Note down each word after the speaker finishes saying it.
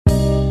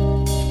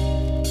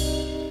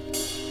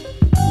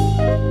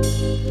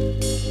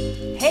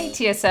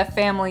TSF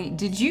family,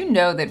 did you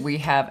know that we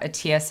have a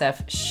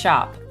TSF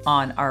shop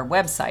on our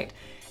website?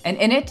 And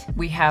in it,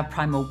 we have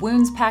Primal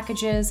Wounds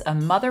packages, a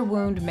Mother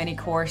Wound mini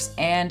course,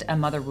 and a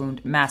Mother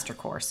Wound master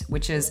course,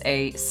 which is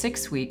a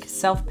 6-week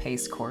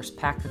self-paced course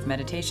packed with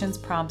meditations,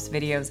 prompts,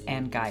 videos,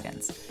 and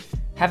guidance.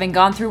 Having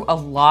gone through a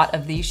lot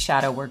of these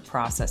shadow work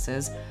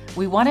processes,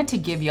 we wanted to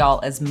give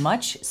y'all as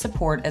much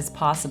support as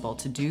possible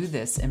to do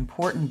this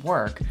important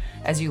work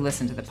as you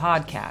listen to the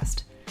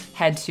podcast.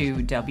 Head to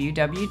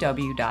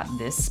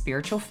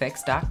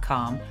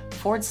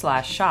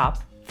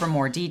www.thisspiritualfix.com/shop for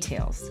more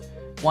details.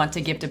 Want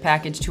to gift a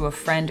package to a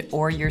friend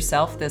or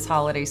yourself this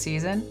holiday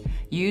season?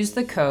 Use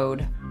the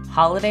code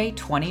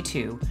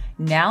HOLIDAY22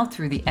 now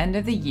through the end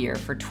of the year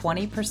for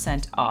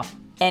 20% off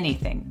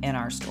anything in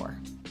our store.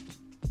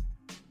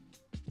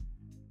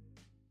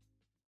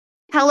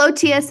 Hello,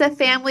 TSF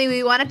family.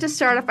 We wanted to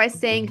start off by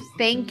saying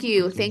thank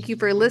you. Thank you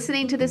for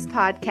listening to this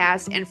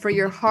podcast and for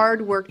your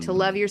hard work to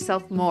love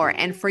yourself more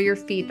and for your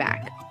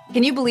feedback.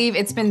 Can you believe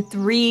it's been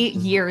 3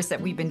 years that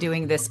we've been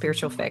doing this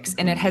spiritual fix,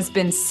 and it has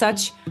been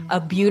such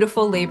a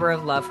beautiful labor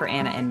of love for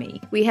Anna and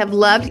me. We have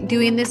loved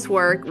doing this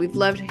work. We've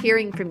loved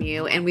hearing from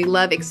you, and we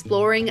love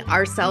exploring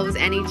ourselves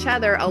and each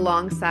other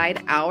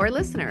alongside our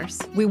listeners.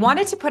 We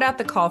wanted to put out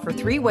the call for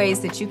 3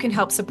 ways that you can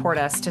help support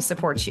us to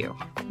support you.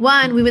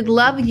 1, we would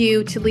love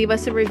you to leave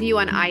us a review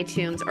on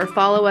iTunes or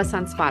follow us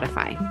on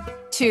Spotify.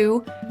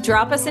 2,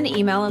 drop us an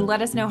email and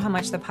let us know how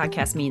much the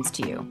podcast means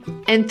to you.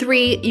 And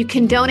 3, you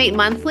can donate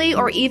monthly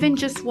or even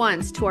just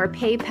once to our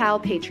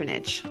PayPal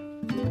patronage.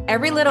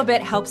 Every little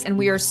bit helps, and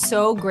we are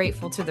so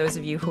grateful to those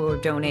of you who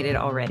have donated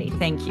already.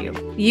 Thank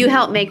you. You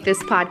help make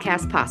this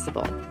podcast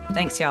possible.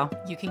 Thanks, y'all.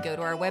 You can go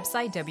to our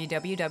website,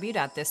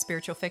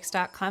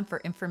 www.thisspiritualfix.com,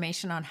 for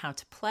information on how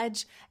to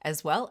pledge,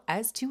 as well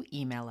as to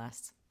email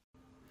us.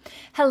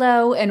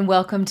 Hello and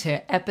welcome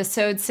to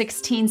episode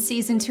 16,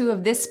 season 2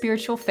 of This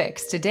Spiritual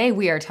Fix. Today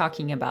we are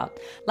talking about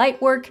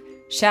light work,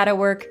 shadow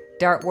work,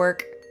 dark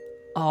work,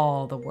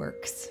 all the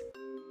works.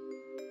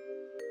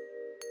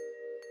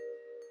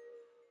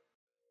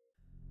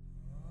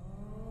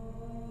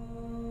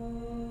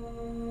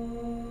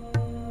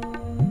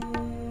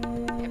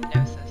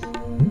 Hypnosis,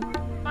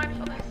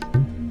 mindfulness,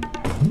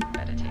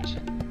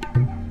 meditation,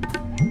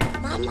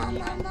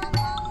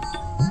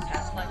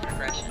 past life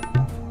regression,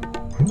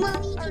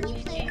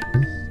 RTT,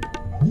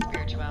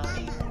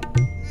 spirituality.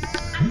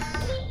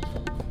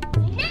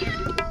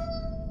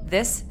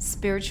 This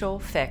Spiritual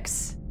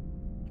Fix.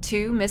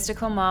 2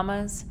 mystical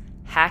mamas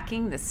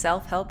hacking the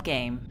self-help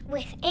game.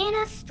 With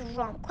Anna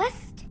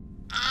Stromquist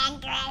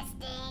and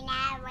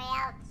Christina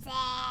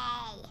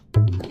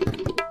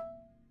Wiltsey.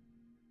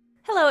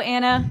 Hello,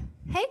 Anna.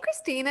 Hey,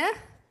 Christina.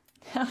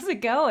 How's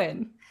it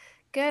going?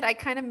 Good. I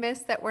kind of miss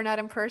that we're not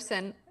in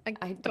person,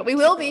 but we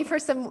will be for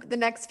the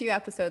next few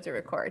episodes we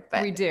record.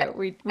 But We do.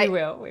 We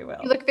will.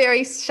 You look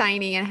very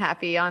shiny and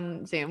happy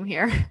on Zoom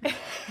here.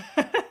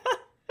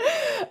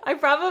 I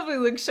probably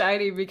look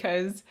shiny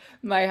because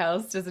my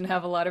house doesn't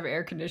have a lot of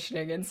air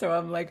conditioning, and so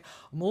I'm a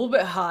little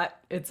bit hot.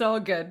 It's all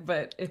good,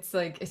 but it's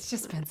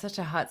just been such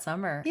a hot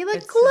summer. You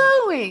look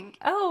glowing.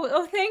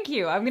 Oh, thank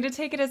you. I'm gonna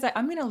take it as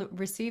I'm gonna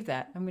receive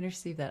that. I'm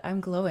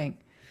glowing.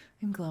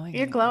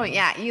 You're glowing.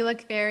 Yeah, you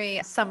look very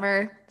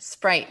summer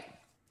sprite.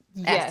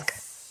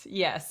 Yes.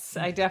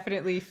 I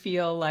definitely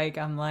feel like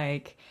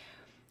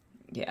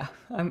yeah.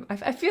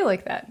 I feel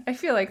like that.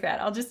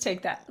 I'll just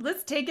take that.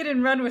 Let's take it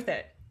and run with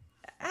it.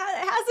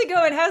 How's it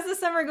going? How's the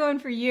summer going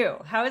for you?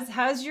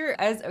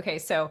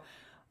 So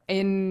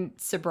in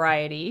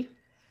sobriety,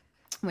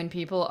 when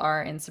people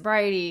are in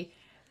sobriety,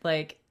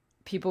 like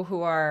people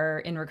who are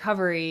in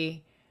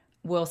recovery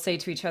will say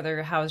to each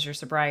other, "How's your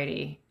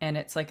sobriety?" And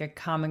it's like a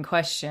common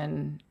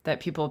question that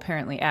people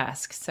apparently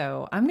ask.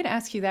 So I'm going to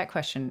ask you that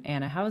question,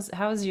 Anna.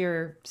 How's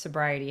your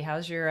sobriety?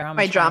 How's your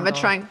drama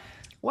triangle?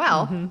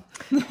 Well,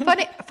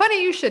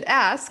 funny you should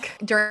ask.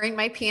 During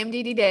my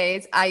PMDD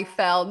days, I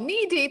fell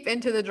knee deep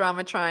into the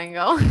drama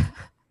triangle.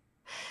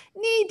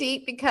 Knee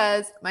deep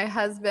because my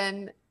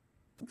husband,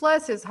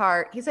 bless his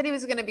heart, he said he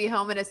was going to be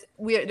home, and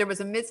there was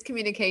a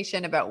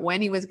miscommunication about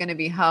when he was going to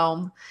be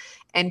home.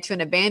 And to an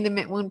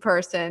abandonment wound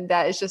person,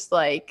 that is just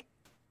like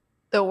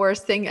the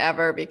worst thing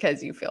ever,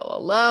 because you feel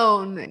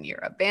alone and you're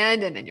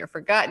abandoned and you're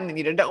forgotten and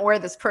you don't know where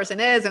this person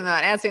is and they're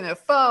not answering their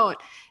phone.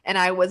 And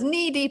I was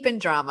knee deep in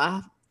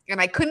drama. And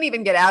I couldn't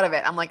even get out of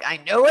it. I'm like, I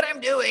know what I'm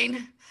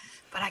doing,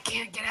 but I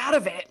can't get out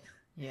of it.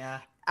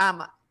 Yeah.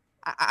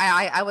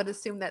 I would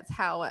assume that's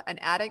how an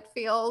addict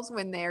feels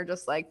when they're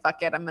just like,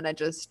 fuck it, I'm going to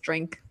just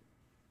drink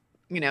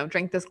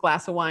this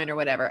glass of wine or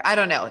whatever. I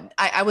don't know.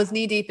 I was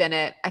knee deep in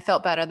it. I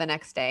felt better the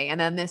next day. And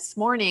then this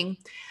morning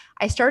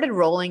I started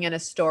rolling in a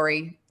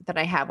story that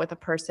I have with a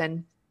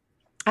person.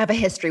 I have a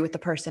history with the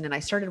person, and I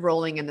started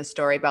rolling in the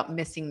story about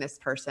missing this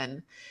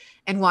person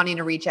and wanting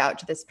to reach out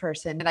to this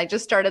person. And I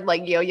just started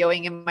like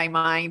yo-yoing in my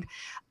mind,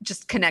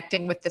 just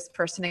connecting with this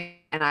person.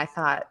 And I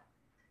thought,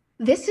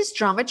 this is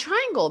drama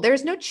triangle.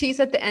 There's no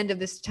cheese at the end of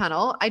this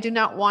tunnel. I do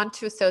not want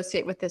to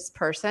associate with this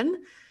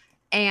person.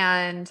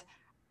 And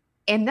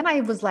And then I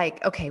was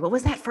like, okay, what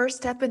was that first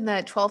step in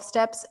the 12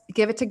 steps?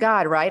 Give it to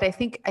God, right? I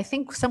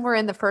think somewhere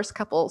in the first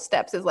couple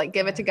steps is like,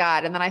 give it to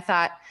God. And then I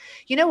thought,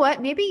 you know what?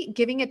 Maybe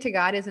giving it to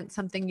God isn't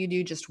something you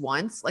do just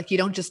once. Like you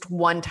don't just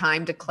one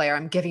time declare,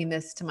 I'm giving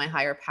this to my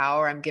higher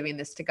power. I'm giving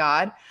this to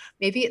God.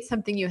 Maybe it's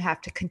something you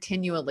have to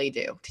continually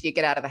do till you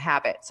get out of the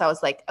habit. So I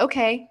was like,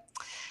 okay,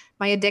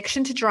 my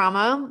addiction to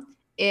drama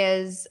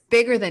is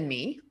bigger than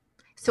me.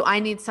 So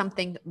I need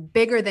something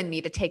bigger than me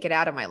to take it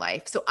out of my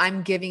life. So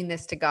I'm giving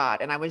this to God.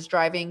 And I was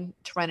driving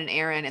to run an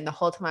errand. And the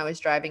whole time I was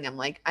driving, I'm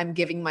like, I'm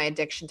giving my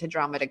addiction to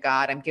drama to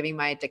God. I'm giving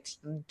my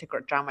addiction to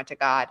drama to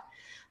God.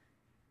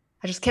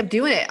 I just kept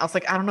doing it. I was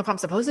like, I don't know if I'm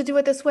supposed to do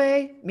it this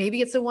way.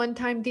 Maybe it's a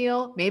one-time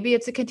deal. Maybe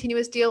it's a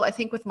continuous deal. I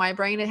think with my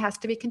brain, it has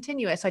to be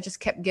continuous. I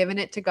just kept giving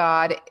it to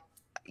God,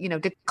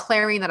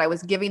 declaring that I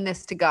was giving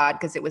this to God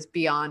because it was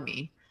beyond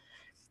me.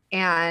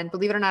 And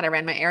believe it or not, I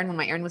ran my errand. When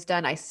my errand was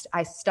done, I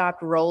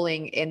stopped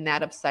rolling in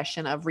that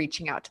obsession of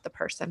reaching out to the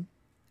person.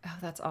 Oh,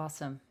 that's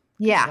awesome.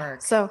 Yeah. Good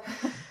work. So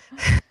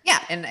yeah.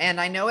 And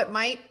I know it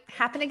might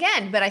happen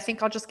again, but I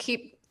think I'll just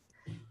keep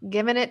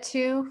giving it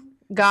to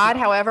God,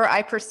 however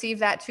I perceive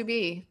that to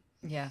be.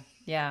 Yeah.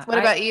 Yeah. What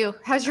about you?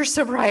 How's your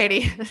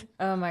sobriety?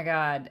 Oh my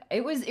God.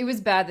 It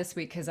was bad this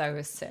week because I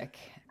was sick.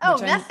 Oh,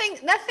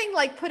 nothing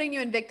like putting you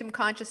in victim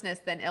consciousness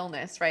than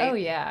illness, right? Oh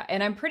yeah.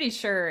 And I'm pretty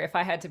sure if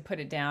I had to put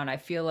it down, I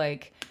feel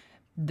like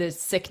the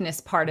sickness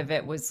part of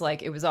it was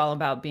like, it was all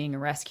about being a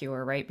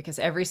rescuer, right? Because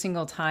every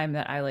single time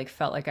that I like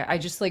felt like I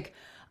just like,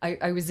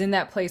 I was in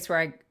that place where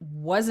I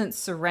wasn't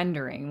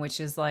surrendering, which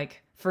is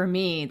like, for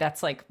me,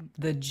 that's like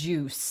the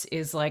juice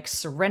is like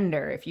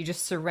surrender. If you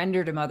just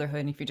surrender to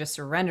motherhood and if you just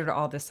surrender to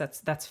all this,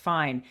 that's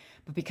fine.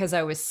 But because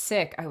I was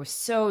sick, I was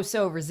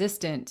so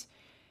resistant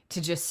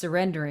to just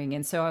surrendering.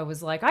 And so I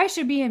was like, I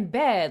should be in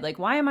bed. Like,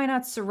 why am I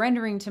not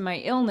surrendering to my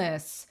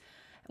illness?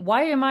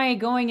 Why am I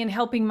going and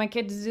helping my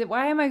kids?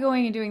 Why am I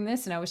going and doing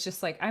this? And I was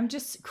just like, I'm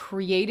just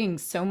creating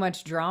so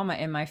much drama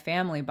in my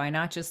family by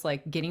not just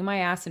like getting my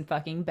ass in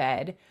fucking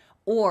bed,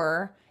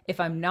 or if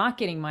I'm not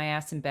getting my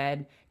ass in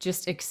bed,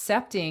 just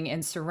accepting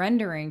and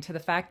surrendering to the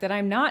fact that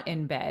I'm not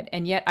in bed.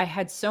 And yet I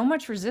had so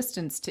much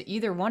resistance to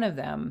either one of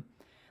them.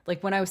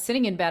 Like when I was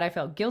sitting in bed, I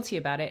felt guilty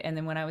about it. And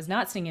then when I was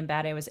not sitting in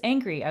bed, I was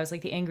angry. I was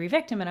like the angry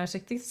victim. And I was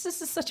like, this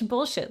is such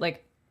bullshit.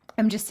 Like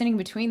I'm just sitting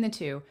between the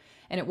two.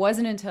 And it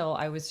wasn't until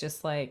I was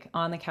just like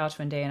on the couch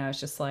one day and I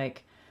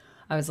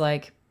was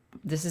like,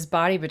 this is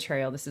body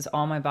betrayal. This is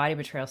all my body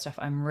betrayal stuff.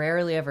 I'm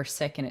rarely ever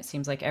sick. And it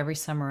seems like every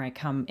summer I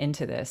come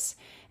into this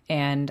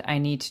and I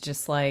need to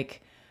just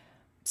like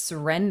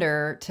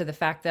surrender to the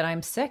fact that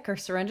I'm sick, or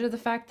surrender to the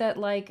fact that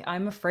like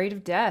I'm afraid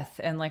of death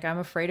and like I'm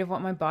afraid of what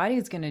my body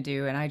is going to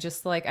do. And I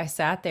just like, I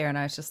sat there and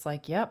I was just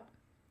like, yep,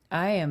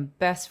 I am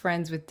best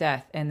friends with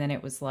death. And then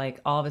it was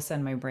like all of a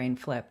sudden my brain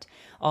flipped.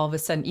 All of a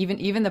sudden,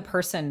 even the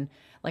person,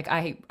 like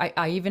I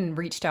even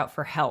reached out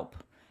for help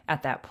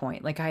at that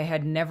point. Like I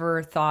had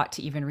never thought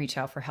to even reach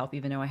out for help,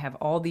 even though I have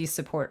all these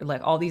support,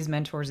 like all these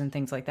mentors and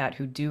things like that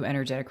who do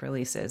energetic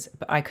releases,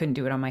 but I couldn't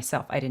do it on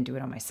myself. I didn't do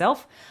it on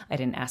myself. I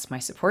didn't ask my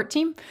support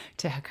team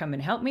to come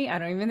and help me. I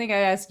don't even think I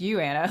asked you,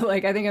 Anna.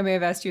 Like I think I may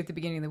have asked you at the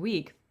beginning of the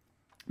week.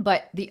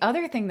 But the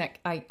other thing that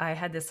I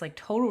had this like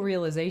total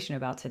realization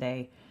about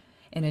today,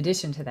 in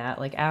addition to that,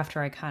 like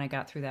after I kind of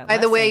got through that. By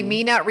the way,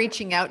 me not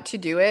reaching out to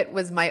do it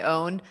was my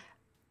own,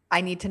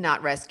 I need to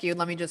not rescue.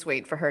 Let me just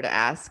wait for her to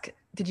ask.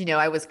 Did you know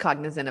I was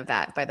cognizant of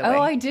that, by the way?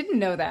 Oh, I didn't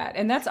know that.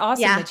 And that's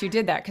awesome that you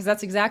did that, because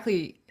that's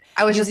exactly.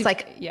 I was just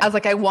like,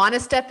 I want to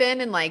step in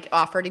and like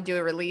offer to do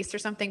a release or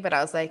something, but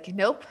I was like,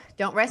 nope,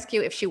 don't rescue.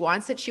 If she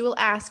wants it, she will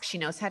ask. She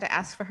knows how to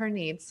ask for her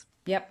needs.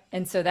 Yep.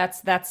 And so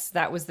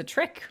that was the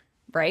trick,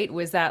 right?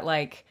 Was that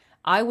like,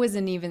 I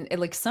wasn't even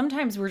like,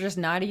 sometimes we're just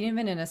not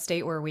even in a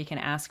state where we can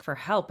ask for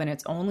help. And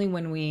it's only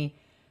when we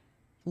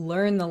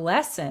learn the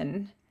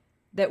lesson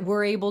that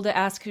we're able to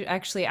ask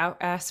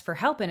for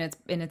help, and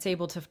it's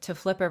able to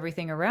flip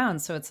everything around.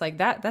 So it's like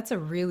that's a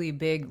really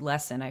big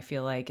lesson. I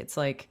feel like it's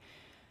like,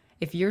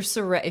 if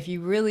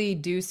you really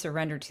do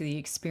surrender to the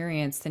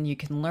experience, then you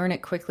can learn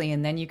it quickly,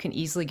 and then you can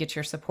easily get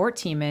your support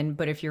team in.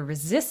 But if you're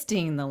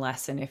resisting the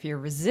lesson, if you're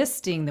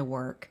resisting the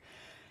work,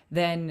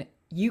 then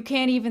you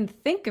can't even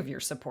think of your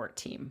support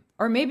team.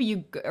 Or maybe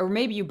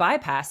you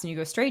bypass and you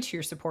go straight to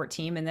your support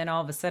team, and then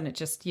all of a sudden it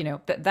just,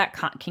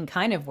 that can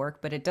kind of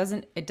work, but it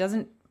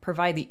doesn't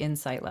provide the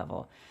insight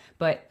level.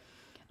 But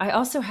I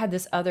also had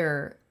this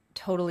other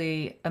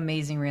totally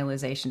amazing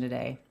realization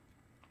today,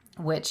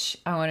 which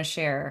I want to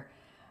share,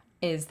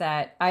 is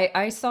that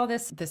I saw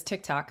this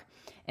TikTok,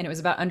 and it was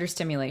about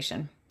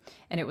understimulation.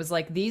 And it was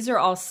like, these are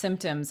all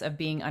symptoms of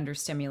being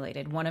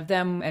understimulated. One of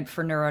them, and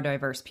for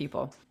neurodiverse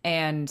people.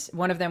 And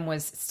one of them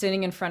was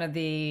sitting in front of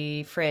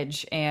the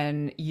fridge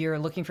and you're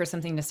looking for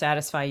something to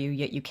satisfy you,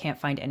 yet you can't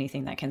find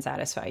anything that can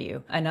satisfy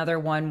you. Another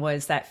one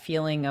was that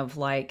feeling of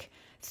like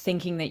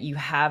thinking that you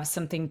have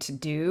something to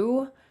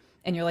do.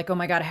 And you're like, oh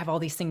my God, I have all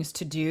these things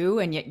to do.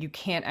 And yet you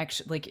can't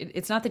actually, like,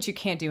 it's not that you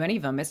can't do any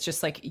of them. It's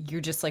just like,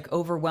 you're just like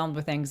overwhelmed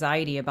with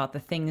anxiety about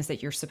the things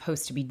that you're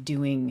supposed to be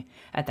doing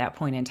at that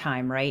point in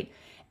time. Right.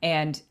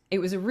 And it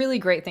was a really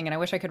great thing. And I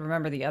wish I could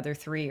remember the other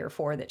 3 or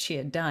 4 that she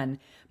had done.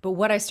 But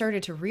what I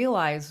started to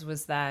realize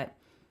was that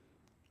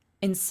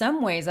in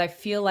some ways, I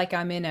feel like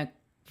I'm in a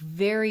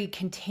very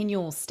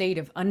continual state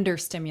of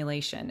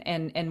understimulation.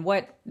 And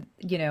what,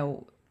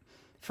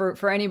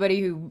 for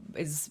anybody who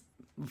is,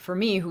 for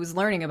me, who's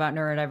learning about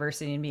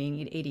neurodiversity and being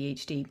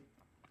ADHD,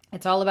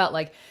 it's all about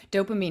like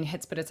dopamine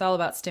hits, but it's all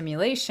about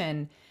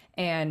stimulation.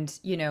 And,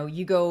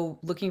 you go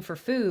looking for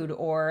food,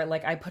 or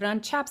like I put on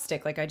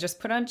chapstick, like I just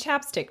put on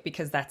chapstick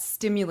because that's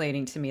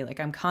stimulating to me. Like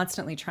I'm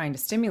constantly trying to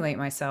stimulate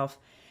myself.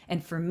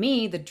 And for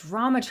me, the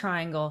drama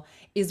triangle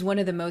is one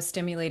of the most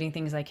stimulating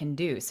things I can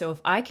do. So if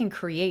I can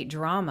create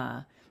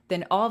drama,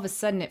 then all of a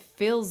sudden it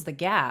fills the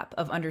gap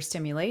of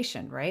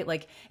understimulation, right?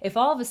 Like if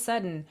all of a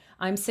sudden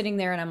I'm sitting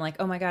there and I'm like,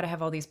 oh my God, I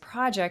have all these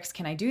projects.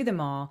 Can I do them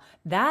all?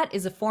 That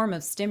is a form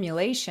of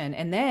stimulation.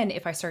 And then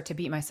if I start to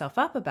beat myself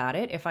up about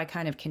it, if I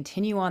kind of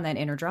continue on that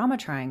inner drama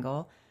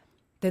triangle,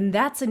 then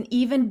that's an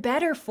even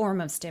better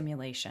form of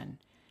stimulation.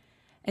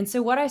 And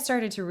so what I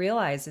started to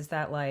realize is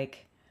that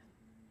like,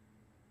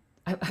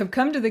 I've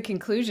come to the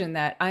conclusion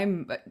that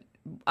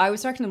I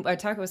was talking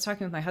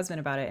with my husband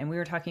about it, and we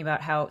were talking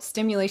about how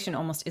stimulation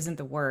almost isn't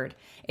the word,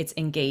 it's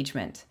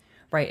engagement,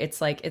 right?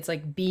 It's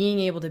like being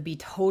able to be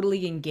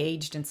totally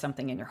engaged in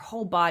something, and your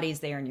whole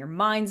body's there and your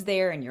mind's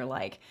there, and you're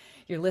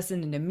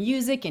listening to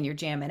music and you're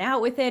jamming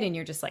out with it, and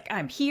you're just like,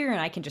 I'm here and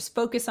I can just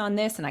focus on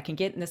this and I can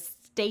get in this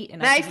state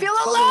and I feel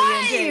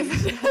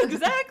alive.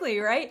 Exactly,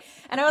 right?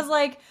 And I was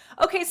like,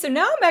 okay, so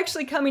now I'm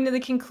actually coming to the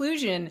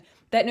conclusion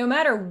that no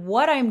matter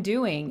what I'm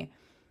doing,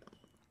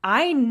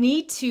 I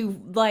need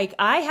to, like,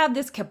 I have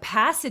this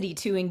capacity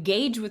to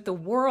engage with the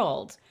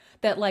world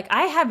that, like,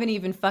 I haven't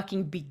even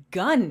fucking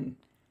begun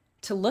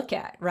to look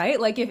at, right?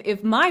 Like,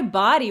 if my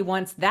body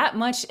wants that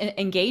much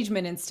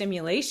engagement and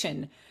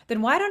stimulation,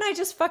 then why don't I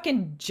just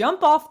fucking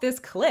jump off this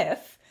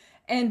cliff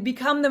and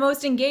become the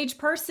most engaged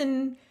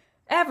person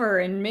ever?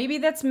 And maybe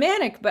that's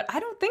manic, but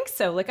I don't think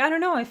so. Like, I don't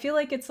know. I feel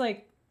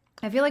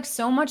like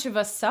so much of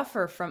us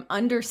suffer from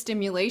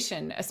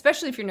understimulation,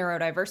 especially if you're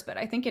neurodiverse. But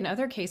I think in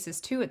other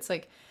cases too, it's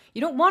like you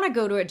don't want to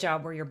go to a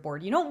job where you're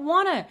bored. You don't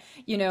want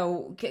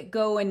to,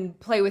 go and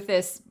play with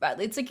this.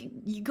 It's like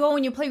you go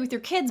and you play with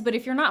your kids, but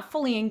if you're not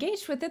fully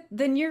engaged with it,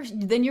 then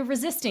you're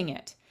resisting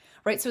it,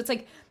 right? So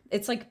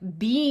it's like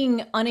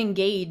being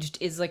unengaged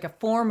is like a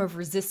form of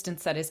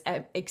resistance that is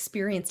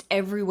experienced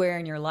everywhere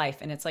in your life.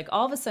 And it's like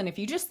all of a sudden, if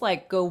you just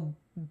like go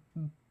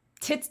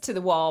tits to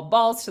the wall,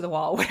 balls to the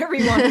wall, whatever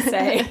you want to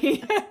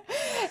say.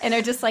 And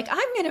are just like,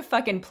 I'm going to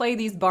fucking play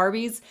these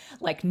Barbies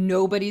like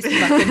nobody's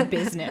fucking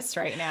business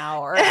right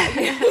now. Or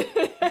I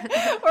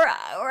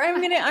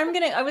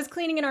was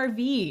cleaning an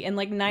RV in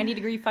like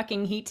 90-degree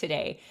fucking heat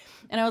today.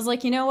 And I was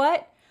like, you know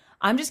what?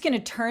 I'm just going to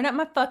turn up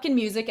my fucking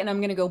music and I'm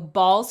going to go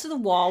balls to the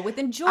wall with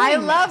enjoyment. I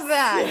love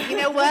that. You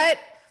know what?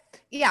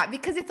 Yeah,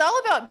 because it's all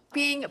about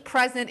being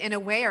present and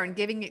aware and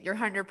giving it your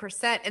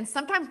 100%. And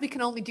sometimes we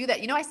can only do that.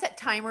 I set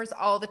timers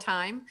all the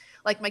time.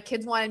 Like my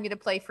kids wanted me to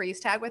play freeze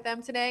tag with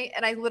them today.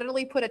 And I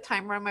literally put a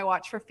timer on my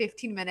watch for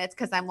 15 minutes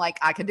because I'm like,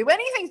 I can do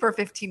anything for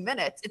 15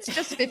 minutes. It's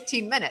just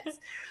 15 minutes.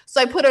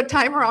 So I put a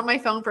timer on my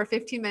phone for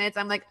 15 minutes.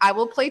 I'm like, I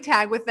will play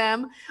tag with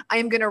them. I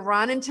am going to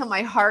run until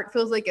my heart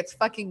feels like it's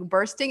fucking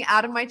bursting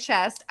out of my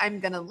chest. I'm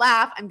going to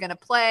laugh. I'm going to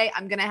play.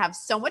 I'm going to have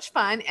so much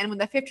fun. And when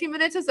the 15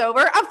 minutes is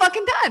over, I'm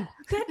fucking done.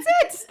 That's it.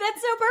 That's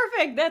so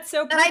perfect. That's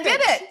so perfect. And I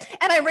did it.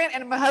 And I ran,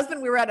 and my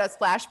husband, we were at a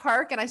splash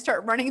park and I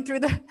start running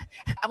through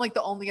I'm like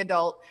the only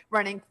adult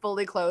running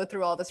fully clothed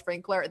through all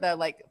the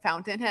like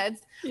fountain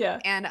heads. Yeah.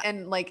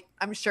 And like,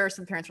 I'm sure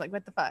some parents were like,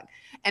 what the fuck?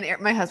 And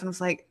my husband was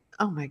like,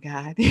 oh my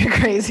God, you're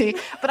crazy.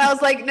 But I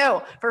was like,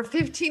 no, for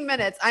 15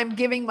 minutes, I'm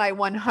giving my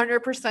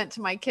 100%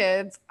 to my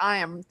kids.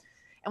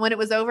 And when it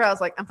was over, I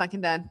was like, I'm fucking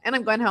done. And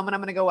I'm going home and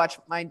I'm going to go watch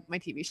my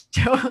TV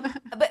show.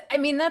 But I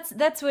mean,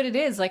 that's what it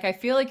is. Like, I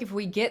feel like if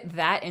we get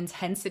that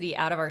intensity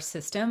out of our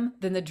system,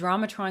 then the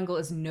drama triangle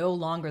is no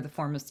longer the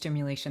form of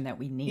stimulation that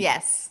we need.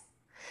 Yes.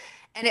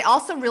 And it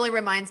also really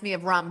reminds me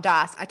of Ram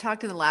Dass. I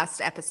talked in the last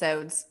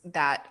episodes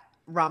that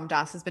Ram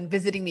Dass has been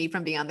visiting me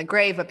from beyond the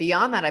grave. But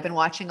beyond that, I've been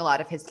watching a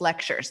lot of his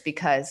lectures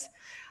because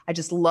I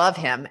just love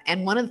him.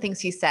 And one of the things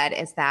he said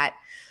is that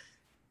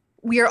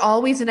we are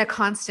always in a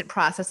constant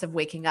process of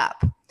waking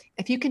up.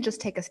 If you can just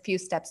take a few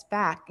steps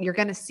back, you're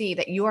going to see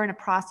that you are in a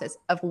process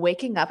of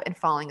waking up and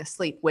falling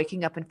asleep,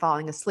 waking up and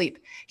falling asleep.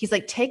 He's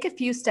like, take a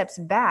few steps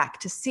back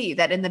to see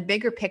that in the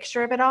bigger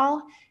picture of it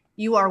all,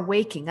 you are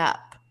waking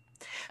up.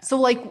 So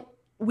like,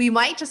 we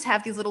might just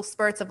have these little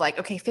spurts of like,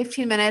 okay,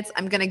 15 minutes,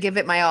 I'm going to give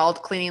it my all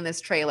cleaning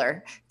this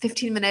trailer.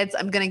 15 minutes,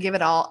 I'm going to give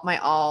it my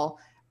all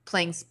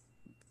playing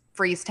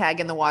freeze tag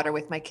in the water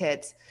with my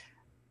kids.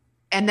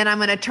 And then I'm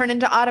going to turn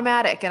into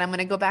automatic and I'm going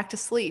to go back to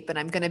sleep and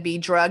I'm going to be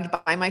drugged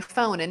by my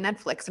phone and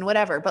Netflix and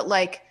whatever. But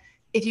like,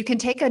 if you can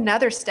take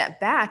another step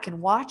back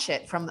and watch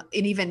it from an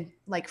even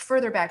like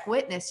further back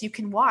witness, you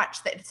can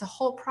watch that it's a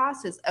whole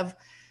process of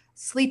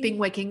sleeping,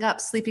 waking up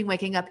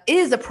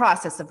is a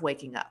process of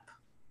waking up.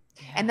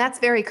 Yeah. And that's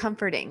very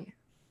comforting.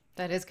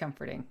 That is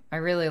comforting. I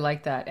really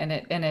like that.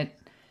 And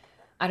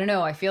I don't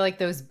know. I feel like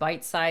those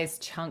bite-sized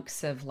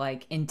chunks of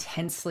like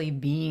intensely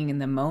being in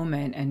the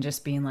moment and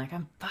just being like,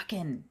 I'm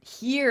fucking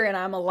here and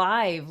I'm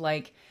alive.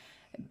 Like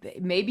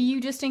maybe you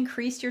just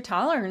increase your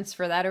tolerance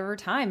for that over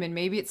time. And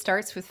maybe it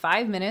starts with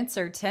 5 minutes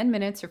or 10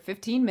 minutes or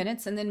 15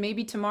 minutes. And then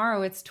maybe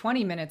tomorrow it's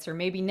 20 minutes or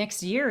maybe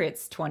next year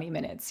it's 20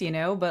 minutes, you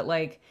know? But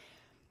like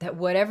that,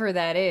 whatever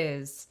that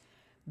is,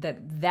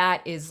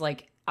 that is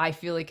like, I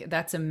feel like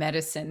that's a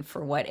medicine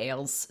for what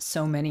ails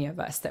so many of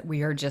us, that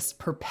we are just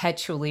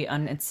perpetually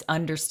it's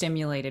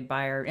understimulated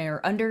by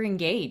or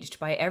underengaged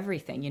by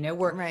everything. You know,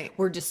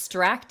 we're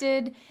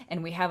distracted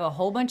and we have a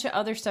whole bunch of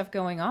other stuff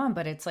going on,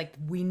 but it's like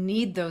we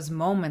need those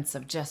moments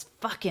of just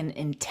fucking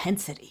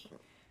intensity.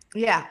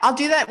 Yeah, I'll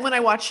do that when I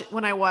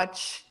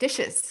watch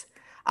dishes.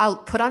 I'll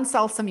put on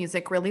salsa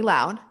music really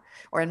loud,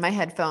 or in my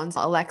headphones,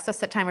 Alexa,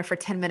 set timer for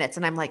 10 minutes.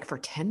 And I'm like, for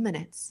 10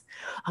 minutes,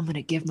 I'm going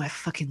to give my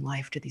fucking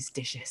life to these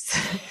dishes.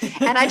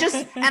 and I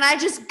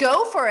just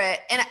go for it.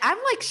 And I'm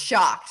like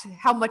shocked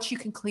how much you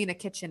can clean a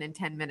kitchen in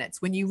 10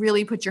 minutes when you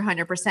really put your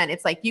 100%.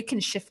 It's like you can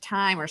shift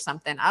time or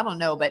something. I don't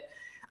know, but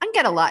I can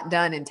get a lot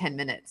done in 10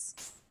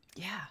 minutes.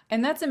 Yeah.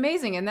 And that's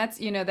amazing. And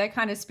that's, you know, that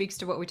kind of speaks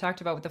to what we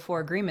talked about with the 4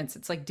 agreements.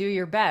 It's like, do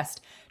your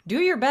best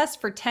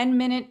for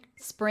 10-minute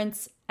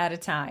sprints at a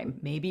time,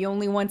 maybe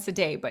only once a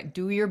day, but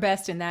do your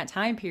best in that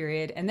time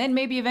period. And then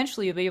maybe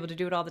eventually you'll be able to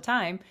do it all the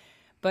time.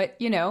 But,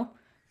 you know,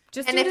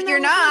 just and if you're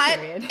not,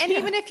 and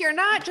even if you're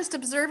not, just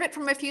observe it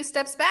from a few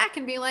steps back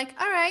and be like,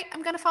 all right,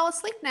 I'm going to fall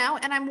asleep now.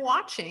 And I'm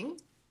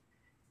watching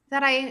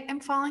that I am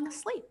falling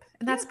asleep.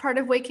 And that's part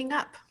of waking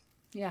up.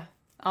 Yeah.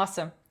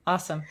 Awesome.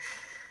 Awesome.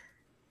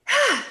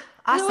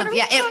 Awesome. What are we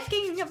yeah.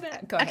 talking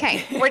about? Go ahead.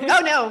 Okay.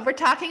 We're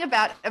talking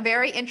about a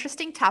very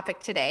interesting topic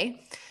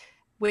today,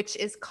 which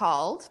is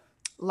called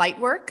light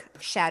work,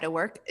 shadow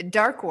work,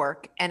 dark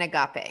work, and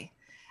agape.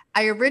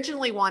 I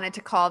originally wanted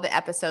to call the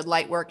episode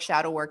light work,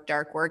 shadow work,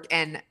 dark work,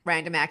 and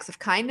random acts of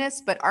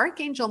kindness, but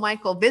Archangel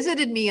Michael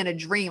visited me in a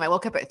dream. I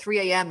woke up at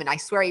 3 a.m. and I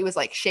swear he was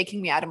like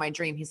shaking me out of my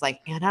dream. He's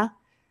like, Anna,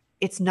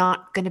 it's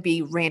not going to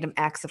be random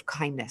acts of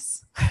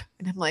kindness.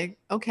 And I'm like,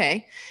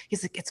 okay.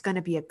 He's like, it's going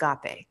to be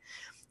agape.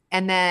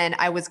 And then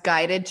I was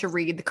guided to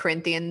read the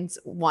Corinthians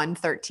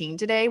 1:13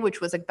 today, which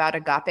was about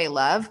agape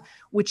love,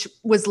 which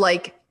was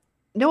like,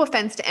 no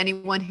offense to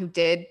anyone who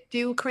did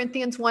do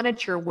Corinthians 1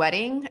 at your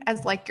wedding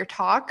as like your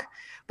talk,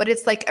 but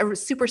it's like a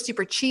super,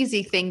 super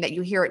cheesy thing that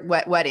you hear at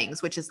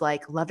weddings, which is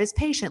like, love is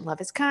patient,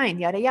 love is kind,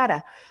 yada,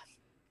 yada.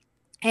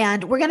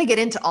 And we're going to get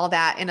into all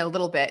that in a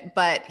little bit,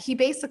 but he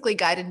basically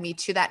guided me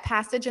to that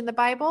passage in the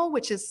Bible,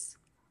 which is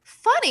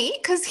funny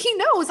because he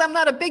knows I'm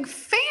not a big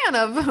fan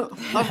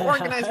of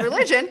organized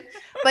religion,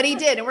 but he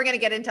did. And we're going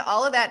to get into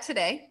all of that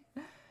today.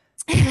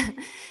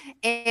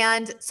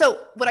 And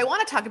so what I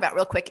want to talk about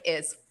real quick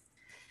is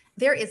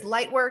there is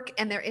light work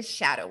and there is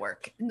shadow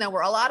work. Now,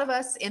 a lot of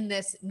us in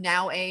this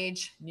new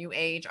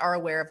age are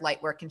aware of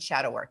light work and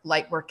shadow work.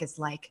 Light work is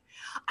like,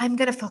 I'm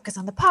going to focus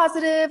on the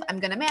positive. I'm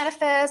going to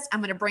manifest.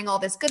 I'm going to bring all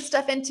this good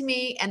stuff into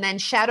me. And then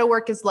shadow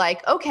work is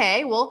like,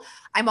 okay, well,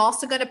 I'm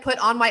also going to put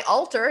on my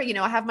altar. You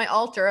know, I have my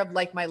altar of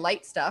like my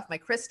light stuff, my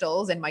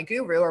crystals and my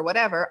guru or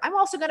whatever. I'm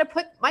also going to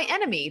put my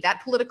enemy,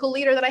 that political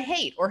leader that I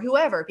hate or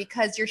whoever,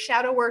 because your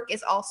shadow work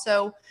is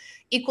also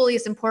equally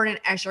as important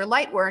as your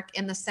light work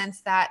in the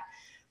sense that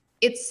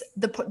it's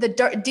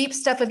the deep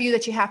stuff of you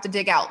that you have to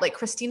dig out. Like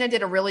Christina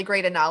did a really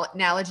great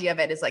analogy of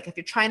it is like, if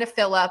you're trying to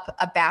fill up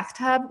a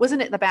bathtub,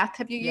 wasn't it the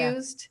bathtub you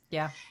used?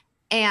 Yeah.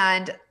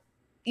 And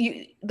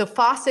the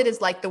faucet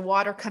is like the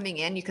water coming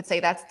in. You could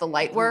say that's the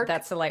light work.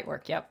 That's the light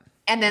work. Yep.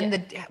 And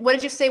then what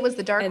did you say was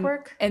the dark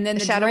work? And then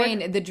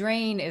the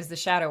drain is the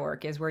shadow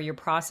work, is where you're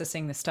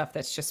processing the stuff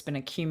that's just been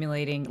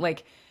accumulating.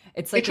 Like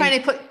it's like you're trying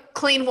to put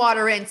clean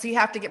water in. So you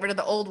have to get rid of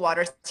the old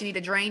water. So you need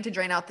a drain to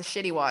drain out the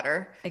shitty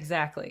water.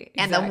 Exactly.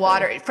 And the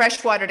water,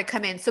 fresh water to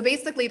come in. So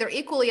basically they're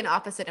equally and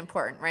opposite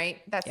important,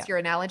 right? That's your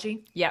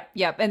analogy. Yep.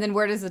 Yep. And then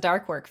where does the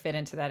dark work fit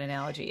into that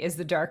analogy? Is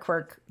the dark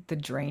work the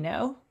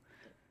Drano?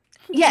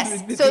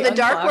 Yes. So the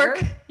dark unclogger?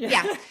 work.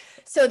 Yeah.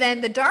 So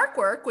then the dark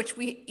work, which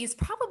is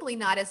probably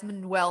not as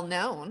well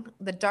known,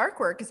 the dark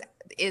work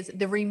is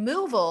the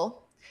removal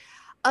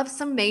of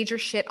some major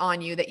shit on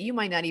you that you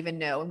might not even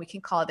know. And we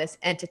can call this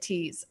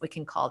entities. We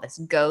can call this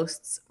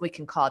ghosts. We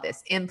can call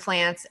this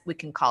implants. We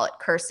can call it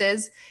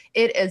curses.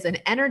 It is an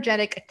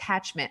energetic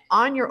attachment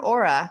on your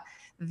aura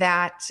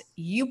that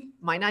you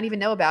might not even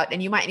know about.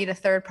 And you might need a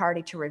third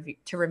party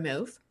to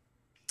remove.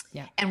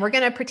 Yeah. And we're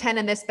going to pretend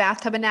in this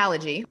bathtub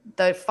analogy,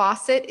 the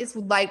faucet is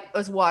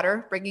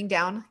water, bringing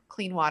down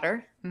clean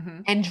water.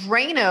 Mm-hmm. And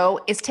Drano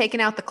is taking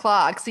out the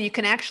clog. So you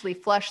can actually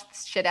flush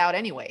this shit out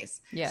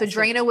anyways. Yeah, so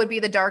Drano would be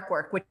the dark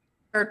work, which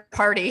third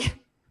party.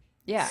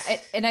 Yeah.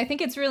 And I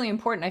think it's really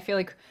important. I feel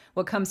like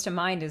what comes to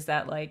mind is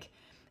that like,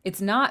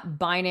 it's not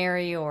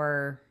binary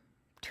or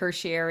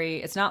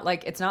tertiary. It's not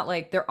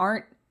like there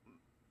aren't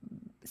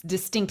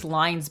distinct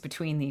lines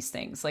between these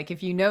things. Like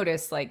if you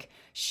notice, like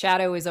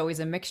shadow is always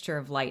a mixture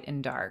of light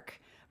and dark,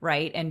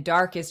 right? And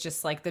dark is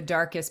just like the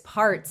darkest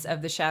parts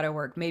of the shadow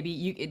work. Maybe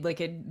you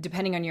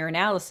depending on your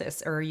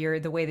analysis or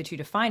the way that you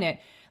define it,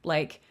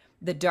 like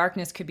the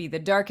darkness could be the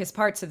darkest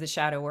parts of the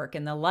shadow work,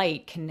 and the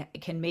light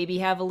can maybe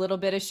have a little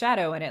bit of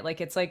shadow in it.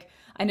 Like it's like,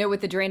 I know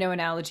with the Drano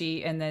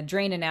analogy and the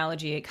drain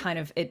analogy, it kind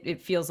of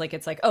it feels like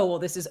it's like, oh well,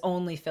 this is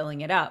only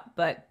filling it up,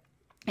 but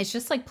it's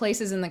just like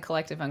places in the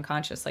collective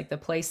unconscious, like the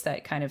place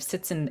that kind of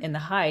sits in the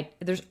hide.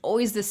 There's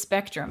always this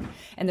spectrum,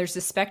 and there's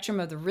this spectrum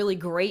of the really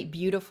great,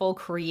 beautiful,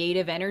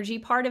 creative energy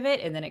part of it,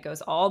 and then it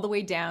goes all the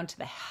way down to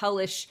the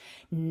hellish,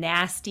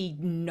 nasty,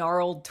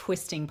 gnarled,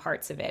 twisting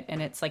parts of it.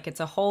 And it's like it's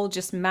a whole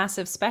just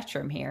massive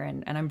spectrum here,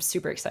 and I'm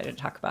super excited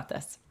to talk about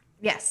this.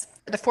 Yes.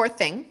 The fourth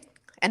thing,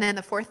 and then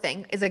the fourth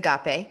thing is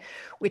agape,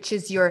 which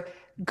is your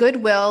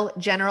goodwill,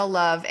 general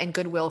love, and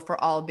goodwill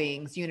for all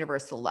beings,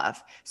 universal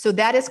love. So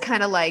that is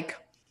kind of like,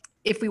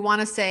 if we want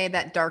to say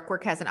that dark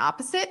work has an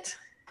opposite,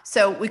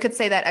 so we could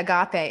say that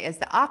agape is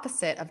the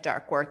opposite of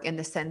dark work in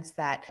the sense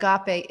that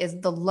agape is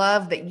the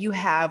love that you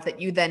have that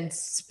you then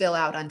spill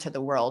out onto the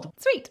world.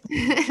 Sweet.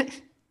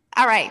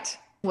 All right.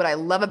 What I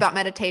love about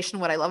meditation,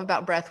 what I love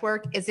about breath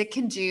work is it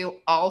can do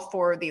all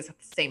four of these at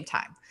the same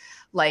time.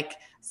 Like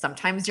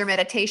sometimes your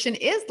meditation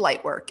is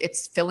light work.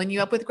 It's filling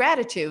you up with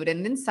gratitude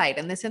and insight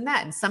and this and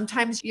that. And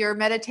sometimes your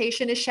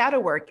meditation is shadow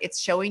work. It's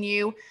showing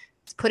you,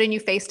 it's putting you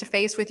face to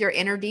face with your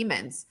inner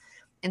demons.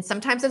 And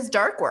sometimes it's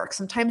dark work.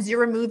 Sometimes you're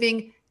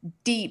removing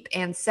deep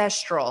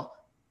ancestral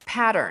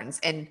patterns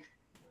and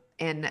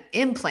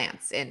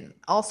implants and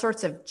all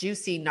sorts of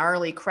juicy,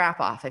 gnarly crap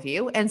off of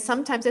you. And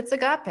sometimes it's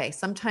agape.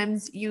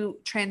 Sometimes you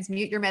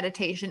transmute your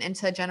meditation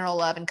into general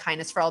love and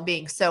kindness for all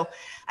beings. So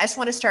I just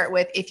want to start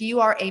with, if you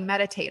are a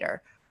meditator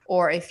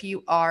or if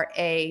you are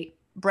a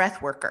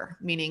breath worker,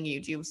 meaning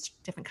you do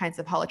different kinds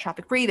of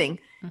holotropic breathing,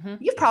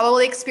 you've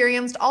probably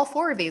experienced all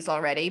four of these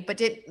already, but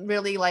didn't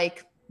really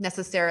like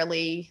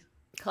necessarily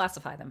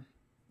Classify them.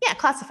 Yeah,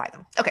 classify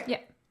them. Okay. Yeah.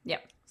 Yeah.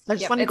 I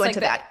just want to go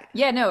into that.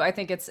 Yeah, no, I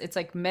think it's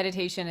like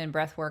meditation and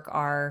breath work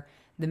are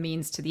the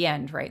means to the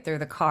end, right? They're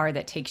the car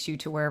that takes you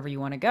to wherever you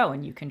want to go,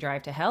 and you can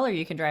drive to hell or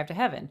you can drive to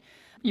heaven.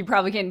 You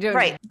probably can't do it.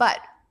 Right. But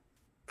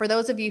for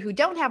those of you who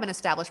don't have an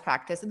established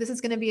practice, this is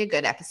going to be a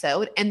good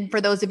episode. And for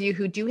those of you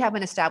who do have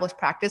an established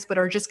practice, but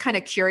are just kind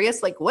of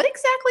curious, like, what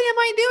exactly am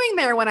I doing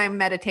there when I'm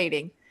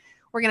meditating?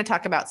 We're going to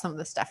talk about some of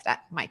the stuff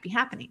that might be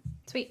happening.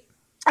 Sweet.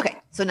 Okay,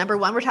 so number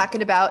one, we're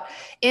talking about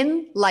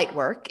in light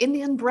work, in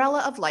the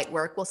umbrella of light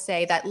work, we'll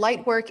say that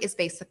light work is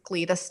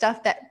basically the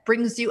stuff that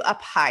brings you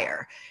up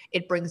higher.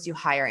 It brings you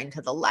higher into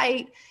the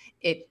light.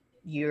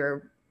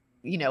 You're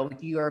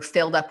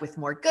filled up with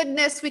more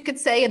goodness, we could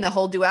say, in the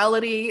whole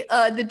duality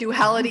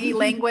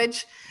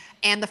language.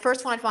 And the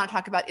first one I want to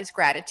talk about is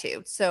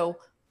gratitude. So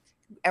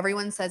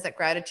everyone says that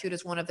gratitude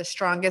is one of the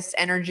strongest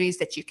energies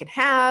that you can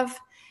have.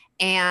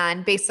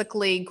 And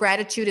basically,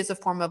 gratitude is a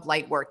form of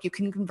light work. You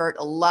can convert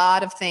a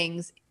lot of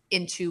things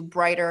into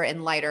brighter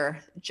and lighter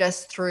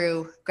just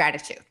through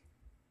gratitude.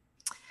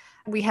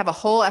 We have a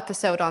whole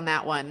episode on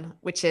that one,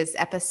 which is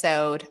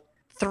episode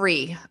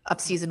 3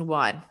 of season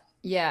 1.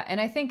 Yeah,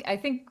 and I think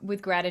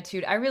with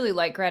gratitude, I really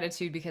like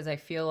gratitude because I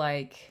feel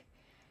like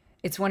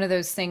it's one of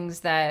those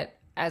things that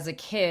as a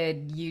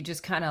kid, you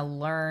just kind of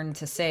learn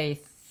to say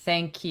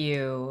thank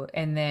you.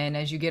 And then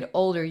as you get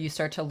older, you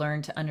start to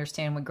learn to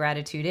understand what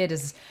gratitude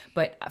is.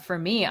 But for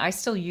me, I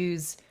still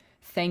use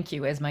thank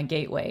you as my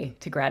gateway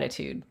to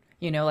gratitude.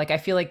 You know, like I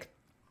feel like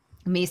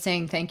me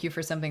saying thank you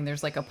for something,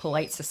 there's like a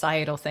polite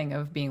societal thing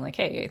of being like,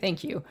 hey,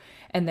 thank you.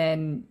 And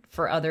then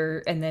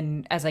and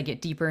then as I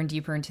get deeper and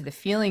deeper into the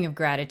feeling of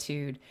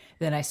gratitude,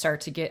 then I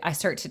start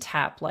to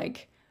tap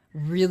like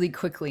really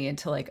quickly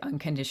into like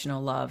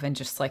unconditional love and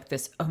just like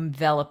this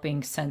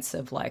enveloping sense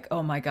of like,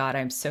 oh my God,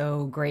 I'm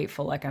so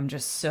grateful. Like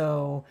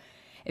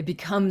it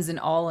becomes an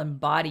all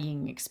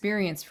embodying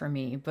experience for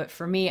me. But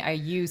for me, I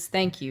use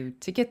thank you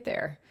to get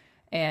there.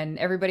 And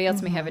everybody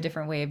else may have a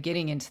different way of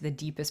getting into the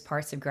deepest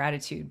parts of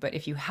gratitude. But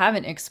if you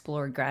haven't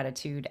explored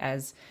gratitude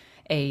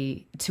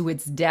to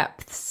its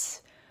depths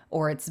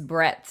or its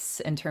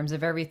breadths in terms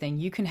of everything,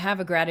 you can have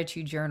a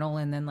gratitude journal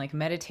and then like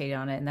meditate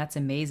on it. And that's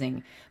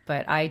amazing.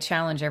 But I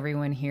challenge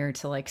everyone here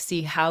to like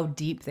see how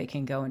deep they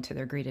can go into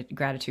their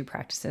gratitude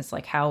practices,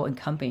 like how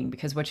encompassing,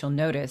 because what you'll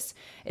notice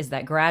is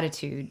that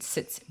gratitude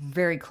sits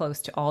very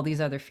close to all these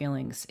other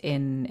feelings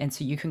and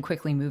so you can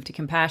quickly move to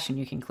compassion.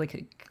 You can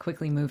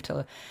quickly move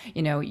to,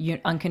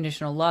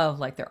 unconditional love.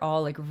 Like they're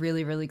all like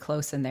really, really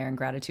close in there. And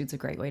gratitude's a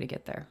great way to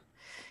get there.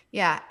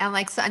 Yeah. And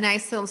like a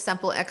nice little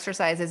simple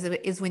exercise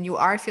is when you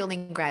are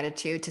feeling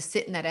gratitude to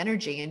sit in that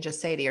energy and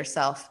just say to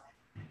yourself,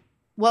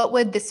 what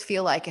would this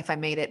feel like if I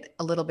made it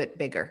a little bit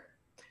bigger?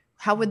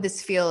 How would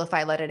this feel if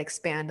I let it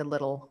expand a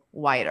little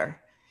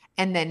wider?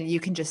 And then you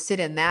can just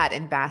sit in that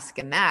and bask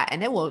in that.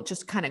 And it will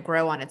just kind of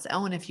grow on its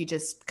own if you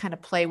just kind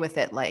of play with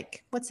it.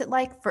 Like, what's it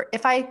like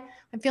if I'm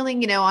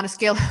feeling, on a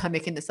scale, I'm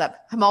making this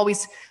up. I'm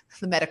always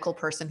the medical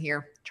person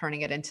here,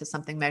 turning it into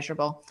something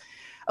measurable.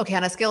 Okay,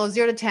 on a scale of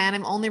 0 to 10,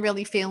 I'm only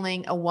really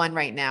feeling a 1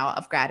 right now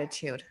of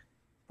gratitude.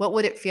 What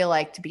would it feel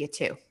like to be a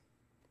 2?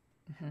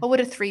 Mm-hmm. What would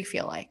a 3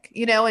 feel like?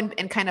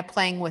 And kind of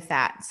playing with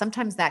that.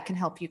 Sometimes that can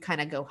help you kind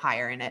of go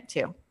higher in it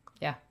too.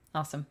 Yeah,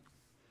 awesome.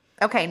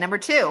 Okay, number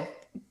 2.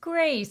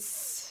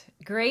 Grace.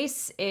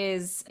 Grace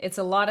it's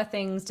a lot of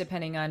things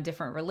depending on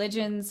different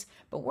religions,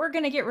 but we're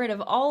going to get rid of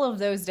all of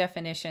those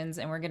definitions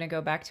and we're going to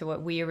go back to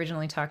what we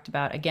originally talked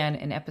about again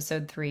in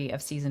episode 3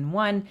 of season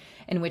 1,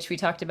 in which we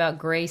talked about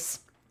grace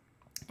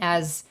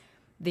as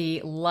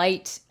the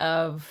light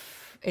of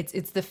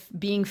it's the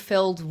being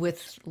filled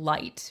with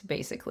light,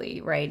 basically,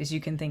 right? As you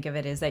can think of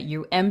it, is that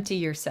you empty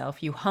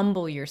yourself, you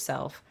humble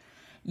yourself,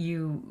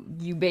 you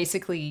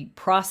basically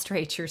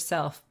prostrate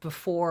yourself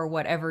before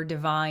whatever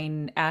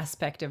divine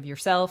aspect of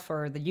yourself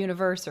or the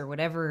universe or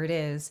whatever it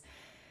is,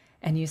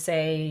 and you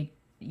say,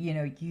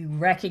 you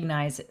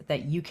recognize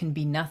that you can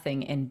be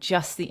nothing in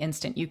just the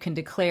instant. You can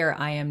declare,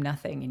 I am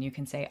nothing, and you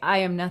can say, I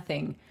am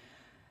nothing.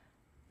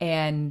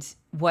 And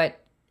what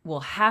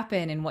will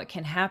happen and what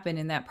can happen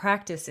in that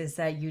practice is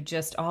that you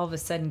just all of a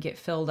sudden get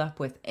filled up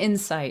with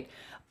insight,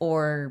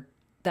 or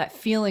that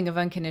feeling of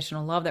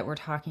unconditional love that we're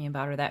talking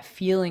about, or that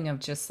feeling of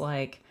just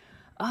like,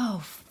 oh,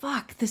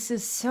 fuck, this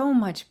is so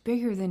much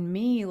bigger than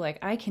me. Like,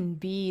 I can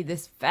be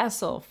this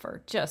vessel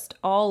for just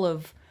all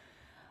of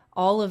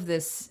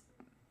this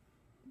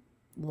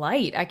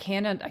light. I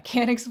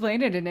can't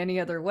explain it in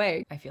any other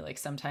way. I feel like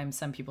sometimes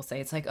some people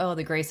say it's like, oh,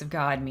 the grace of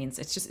God means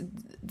it's just,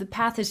 the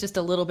path is just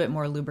a little bit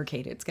more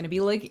lubricated. It's going to be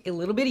like a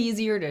little bit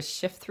easier to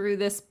shift through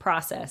this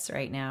process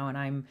right now, and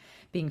I'm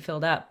being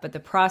filled up. But the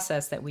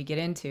process that we get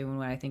into, and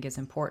what I think is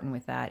important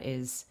with that,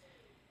 is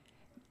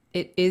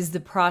it is the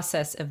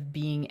process of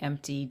being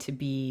empty to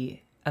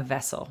be a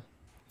vessel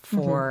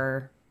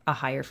for a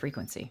higher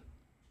frequency.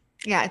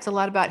 Yeah, it's a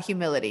lot about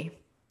humility.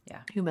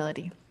 Yeah.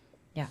 Humility.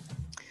 Yeah.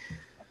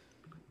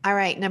 All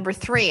right, number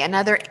 3,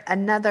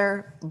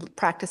 another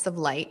practice of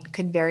light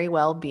could very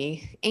well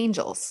be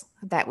angels.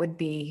 That would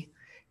be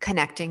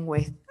connecting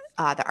with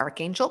the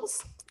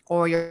archangels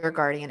or your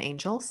guardian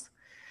angels,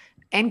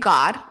 and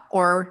God,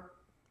 or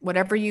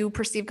whatever you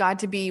perceive God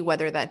to be,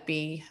 whether that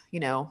be,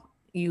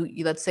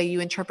 you let's say you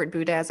interpret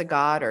Buddha as a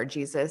god or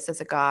Jesus as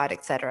a god,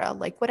 etc.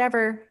 Like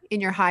whatever in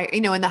your higher,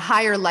 in the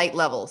higher light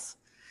levels,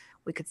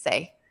 we could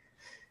say,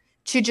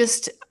 to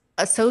just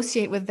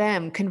associate with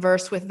them,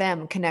 converse with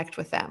them, connect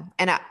with them.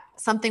 And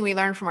something we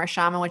learned from our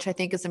shaman, which I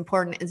think is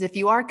important, is if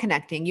you are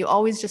connecting, you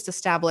always just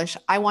establish,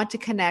 I want to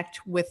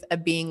connect with a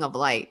being of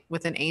light,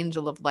 with an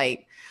angel of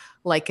light.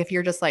 Like if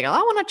you're just like, oh, I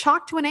want to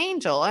talk to an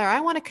angel, or I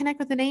want to connect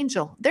with an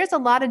angel. There's a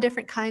lot of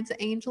different kinds of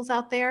angels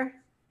out there.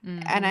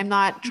 Mm-hmm. And I'm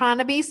not trying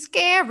to be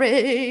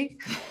scary,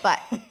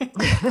 but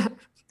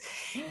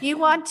you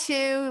want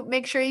to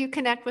make sure you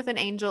connect with an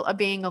angel, a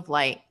being of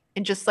light,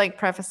 and just like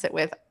preface it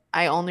with,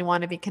 I only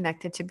want to be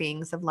connected to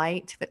beings of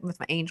light, with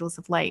my angels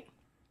of light.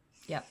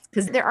 Yeah.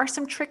 Because there are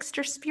some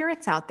trickster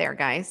spirits out there,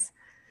 guys.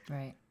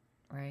 Right.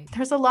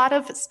 There's a lot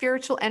of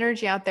spiritual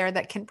energy out there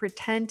that can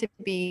pretend to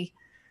be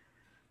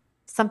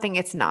something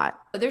it's not.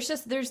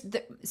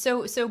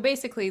 So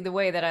basically the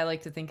way that I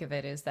like to think of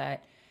it is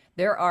that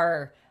there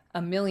are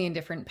a million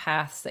different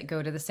paths that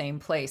go to the same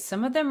place.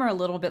 Some of them are a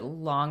little bit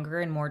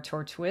longer and more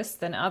tortuous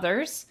than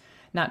others.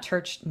 Not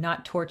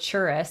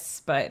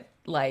torturous, but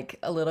like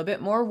a little bit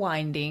more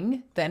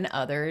winding than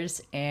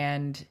others.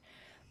 And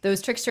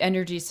those trickster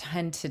energies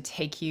tend to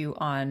take you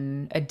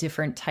on a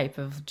different type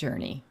of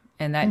journey.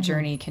 And that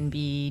journey can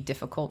be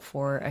difficult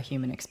for a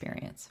human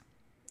experience.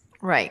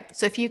 Right.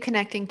 So if you're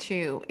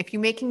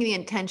making the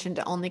intention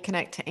to only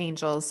connect to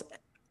angels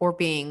or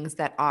beings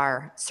that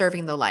are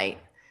serving the light,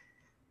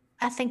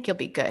 I think you'll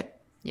be good.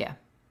 Yeah.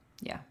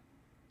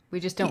 We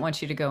just don't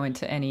want you to go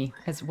into any,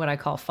 as what I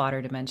call fodder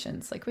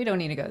dimensions. Like, we don't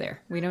need to go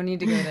there. We don't need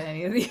to go to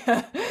any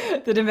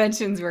of the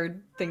dimensions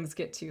where things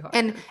get too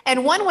hard.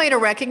 And one way to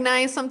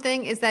recognize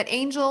something is that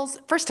angels,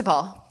 first of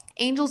all,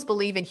 angels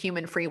believe in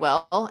human free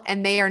will,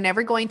 and they are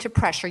never going to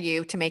pressure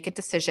you to make a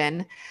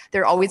decision.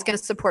 They're always going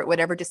to support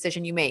whatever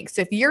decision you make.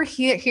 So if you're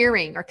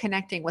hearing or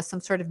connecting with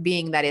some sort of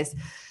being that is,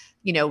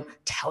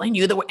 telling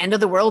you the end of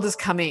the world is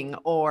coming,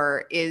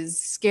 or is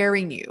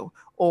scaring you,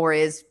 or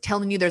is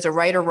telling you there's a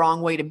right or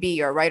wrong way to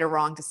be, or a right or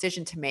wrong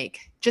decision to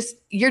make,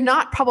 you're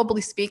not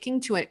probably speaking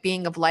to a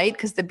being of light,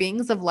 because the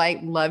beings of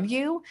light love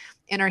you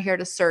and are here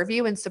to serve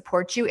you and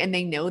support you. And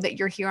they know that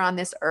you're here on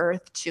this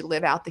earth to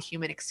live out the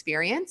human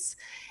experience.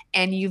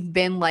 And you've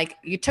been like,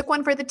 you took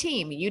one for the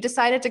team. You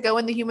decided to go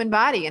in the human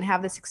body and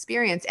have this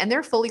experience. And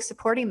they're fully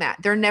supporting that.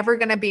 They're never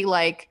going to be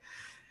like,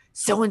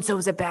 so-and-so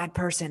is a bad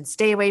person,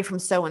 stay away from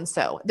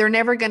so-and-so. They're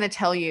never going to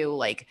tell you,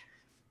 like,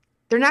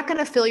 they're not going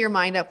to fill your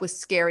mind up with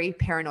scary,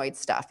 paranoid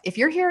stuff. If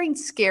you're hearing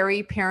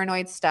scary,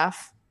 paranoid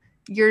stuff,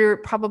 you're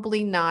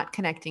probably not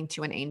connecting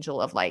to an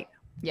angel of light.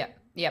 Yep.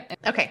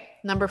 Okay.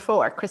 Number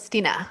 4,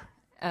 Christina.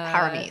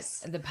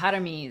 Paramis. The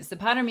paramis. The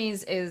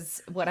paramis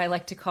is what I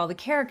like to call the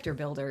character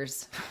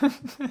builders.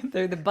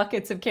 They're the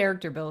buckets of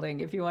character building,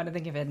 if you want to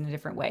think of it in a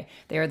different way.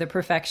 They are the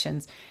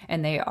perfections,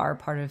 and they are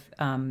part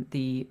of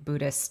the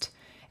Buddhist.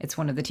 It's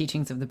one of the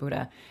teachings of the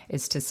Buddha,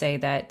 is to say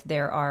that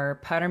there are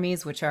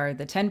paramis, which are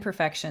the 10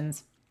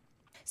 perfections.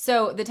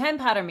 So the 10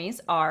 paramis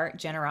are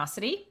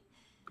generosity,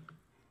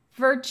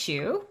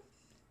 virtue,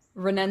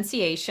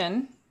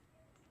 renunciation,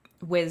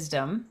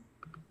 wisdom,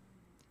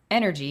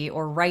 energy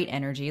or right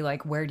energy,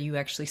 like where do you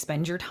actually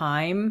spend your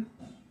time?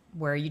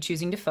 Where are you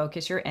choosing to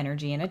focus your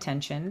energy and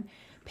attention?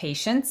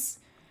 Patience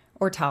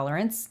or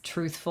tolerance,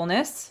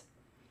 truthfulness,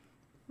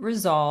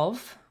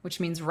 resolve, which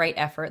means right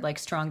effort, like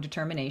strong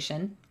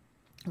determination,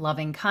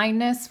 loving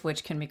kindness,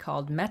 which can be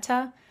called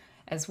metta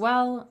as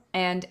well,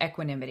 and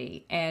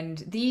equanimity.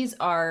 And these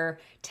are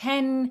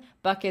 10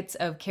 buckets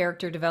of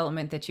character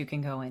development that you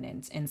can go in.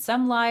 And in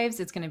some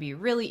lives, it's going to be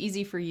really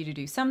easy for you to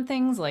do some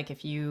things. Like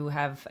if you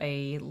have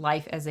a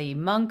life as a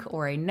monk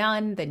or a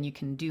nun, then you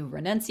can do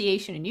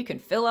renunciation and you can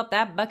fill up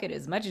that bucket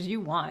as much as you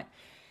want.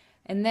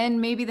 And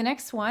then maybe the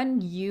next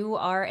one, you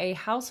are a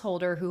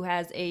householder who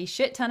has a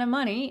shit ton of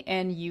money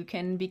and you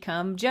can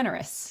become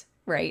generous,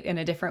 right, in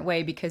a different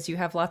way because you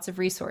have lots of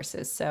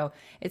resources. So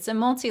it's a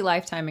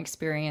multi-lifetime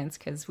experience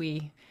because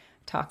we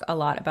talk a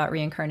lot about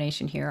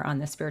reincarnation here on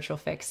the Spiritual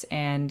Fix.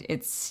 And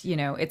it's,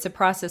 it's a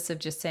process of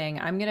just saying,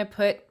 I'm going to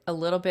put a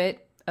little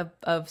bit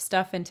of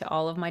stuff into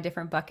all of my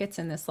different buckets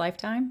in this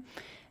lifetime.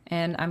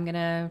 And I'm going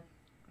to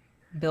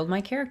build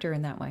my character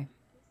in that way.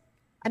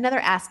 Another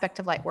aspect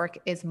of light work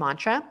is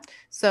mantra.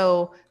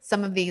 So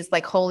some of these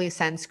like holy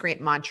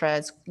Sanskrit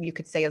mantras, you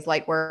could say is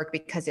light work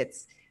because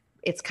it's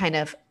kind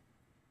of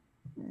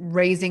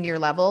raising your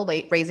level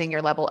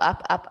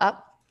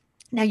up.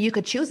 Now you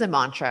could choose a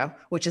mantra,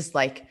 which is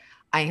like,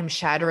 I am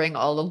shattering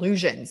all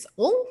illusions.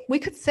 Well, we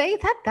could say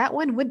that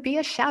one would be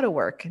a shadow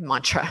work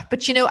mantra.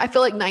 But I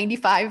feel like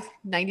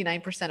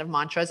 99% of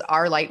mantras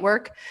are light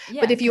work.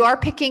 Yeah. But if you are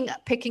picking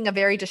a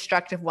very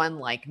destructive one,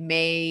 like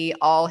may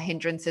all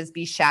hindrances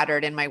be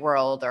shattered in my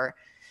world, or,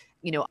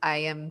 I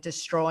am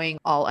destroying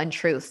all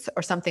untruths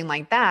or something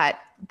like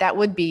that, that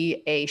would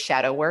be a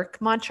shadow work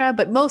mantra.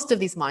 But most of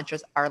these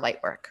mantras are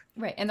light work.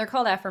 Right. And they're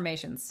called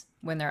affirmations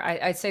when they're,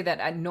 I say that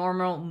at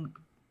normal,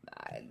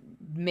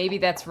 maybe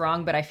that's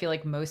wrong, but I feel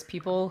like most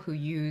people who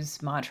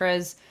use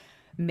mantras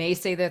may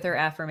say that they're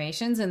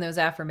affirmations, and those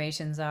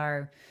affirmations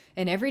are,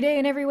 and every day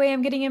in every way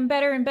I'm getting in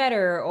better and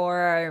better,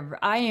 or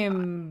I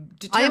am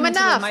determined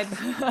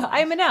I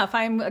am enough.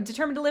 I'm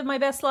determined to live my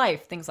best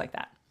life, things like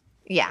that.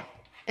 Yeah.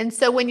 And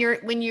so when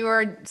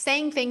you're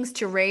saying things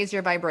to raise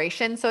your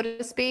vibration, so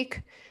to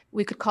speak,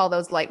 we could call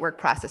those light work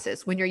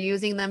processes. When you're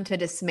using them to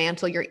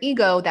dismantle your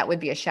ego, that would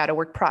be a shadow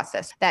work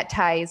process. That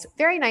ties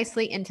very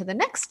nicely into the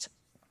next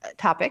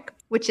topic,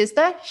 which is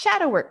the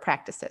shadow work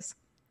practices.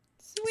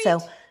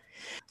 Sweet.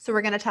 So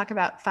we're going to talk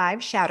about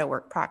 5 shadow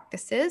work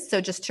practices.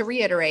 So just to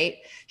reiterate,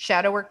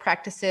 shadow work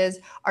practices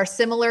are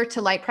similar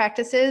to light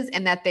practices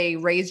in that they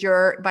raise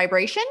your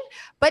vibration,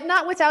 but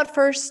not without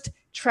first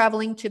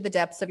traveling to the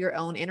depths of your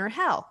own inner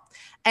hell.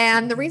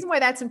 And the reason why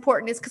that's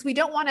important is because we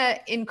don't want to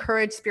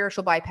encourage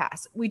spiritual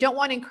bypass. We don't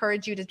want to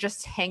encourage you to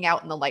just hang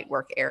out in the light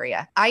work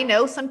area. I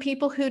know some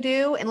people who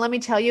do, and let me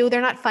tell you,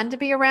 they're not fun to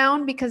be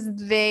around because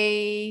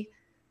they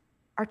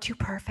are too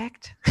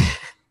perfect.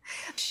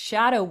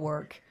 Shadow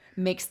work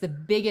makes the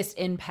biggest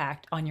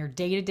impact on your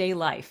day-to-day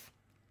life.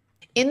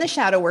 In the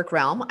shadow work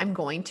realm, I'm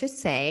going to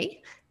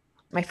say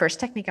my first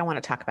technique I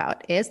want to talk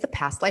about is the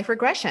past life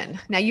regression.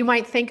 Now you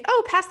might think,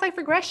 oh, past life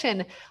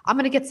regression, I'm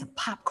going to get some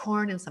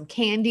popcorn and some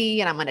candy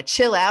and I'm going to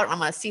chill out and I'm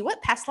going to see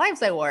what past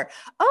lives I were.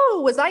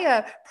 Oh, was I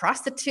a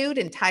prostitute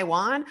in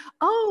Taiwan?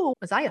 Oh,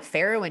 was I a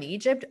pharaoh in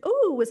Egypt?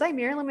 Oh, was I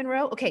Marilyn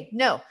Monroe? Okay,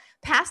 no.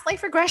 Past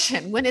life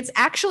regression, when it's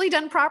actually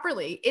done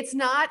properly, it's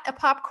not a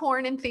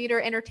popcorn and theater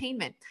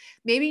entertainment.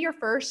 Maybe your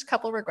first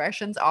couple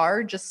regressions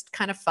are just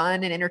kind of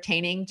fun and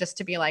entertaining, just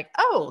to be like,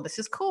 oh, this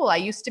is cool. I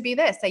used to be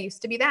this. I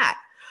used to be that.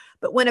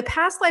 But when a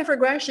past life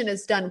regression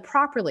is done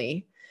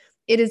properly,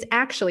 it is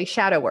actually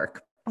shadow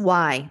work.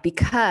 Why?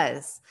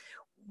 Because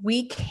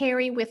we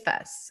carry with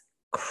us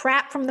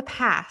crap from the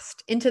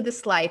past into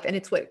this life, and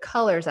it's what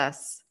colors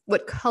us,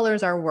 what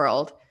colors our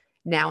world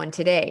now and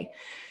today.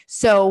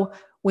 So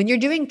when you're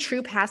doing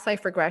true past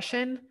life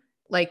regression,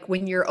 like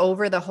when you're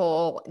over the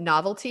whole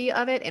novelty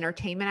of it,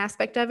 entertainment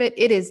aspect of it,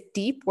 it is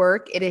deep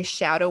work. It is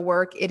shadow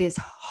work. It is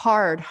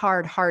hard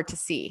to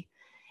see.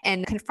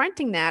 And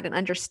confronting that and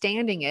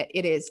understanding it,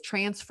 it is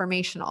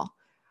transformational.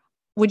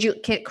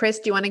 Chris,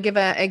 do you want to give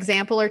an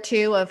example or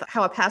two of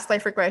how a past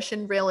life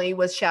regression really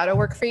was shadow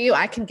work for you?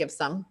 I can give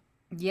some.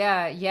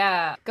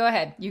 Yeah. Go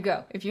ahead. You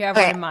go if you have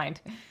one in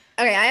mind.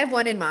 Okay, I have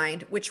one in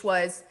mind, which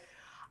was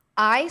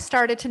I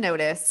started to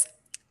notice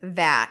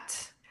that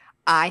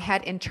I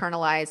had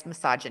internalized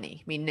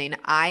misogyny, meaning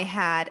I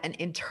had an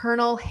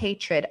internal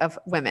hatred of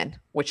women,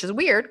 which is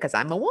weird because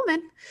I'm a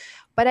woman,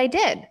 but I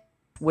did.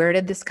 Where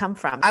did this come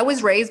from? I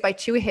was raised by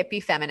 2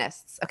 hippie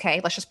feminists. Okay,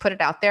 let's just put it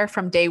out there.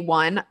 From day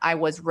one, I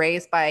was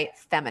raised by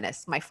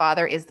feminists. My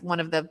father is one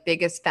of the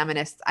biggest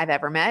feminists I've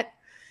ever met.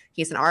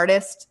 He's an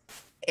artist.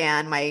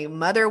 And my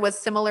mother was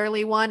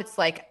similarly one. It's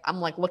like,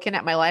 I'm like looking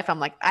at my life. I'm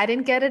like, I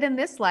didn't get it in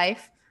this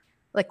life.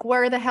 Like,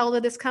 where the hell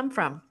did this come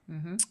from?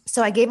 Mm-hmm.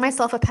 So I gave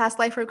myself a past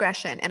life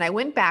regression and I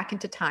went back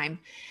into time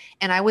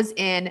and I was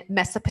in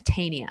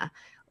Mesopotamia,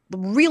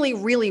 really,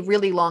 really,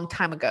 really long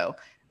time ago,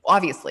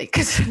 obviously,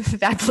 because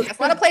that's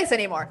not a place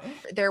anymore.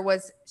 There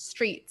was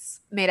streets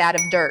made out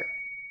of dirt.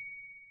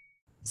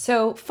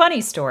 So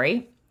funny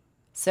story.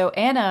 So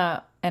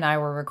Anna and I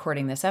were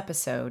recording this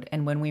episode,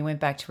 and when we went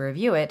back to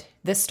review it,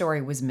 this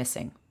story was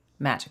missing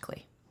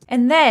magically.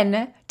 And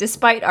then,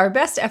 despite our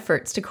best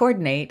efforts to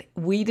coordinate,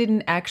 we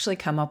didn't actually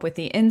come up with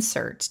the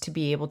insert to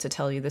be able to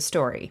tell you the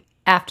story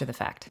after the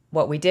fact.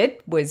 What we did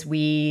was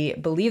we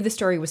believed the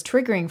story was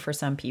triggering for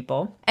some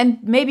people, and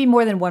maybe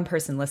more than one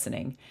person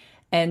listening.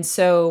 And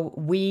so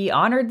we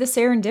honored the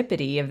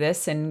serendipity of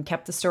this and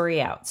kept the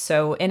story out.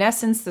 So in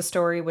essence, the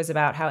story was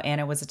about how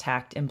Anna was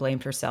attacked and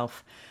blamed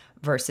herself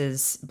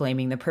versus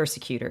blaming the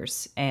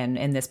persecutors. And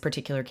in this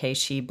particular case,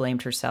 she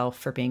blamed herself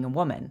for being a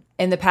woman.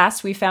 In the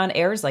past, we found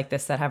errors like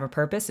this that have a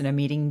purpose and a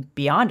meaning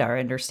beyond our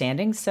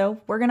understanding,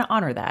 so we're going to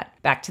honor that.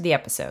 Back to the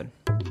episode.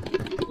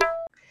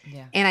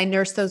 Yeah. And I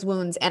nursed those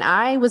wounds. And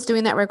I was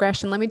doing that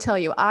regression. Let me tell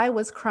you, I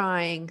was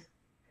crying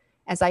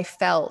as I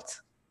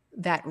felt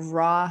that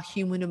raw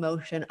human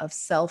emotion of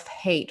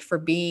self-hate for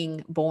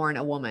being born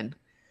a woman.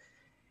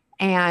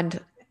 And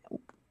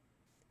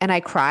I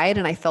cried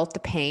and I felt the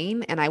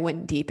pain and I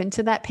went deep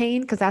into that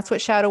pain, because that's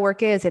what shadow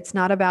work is. It's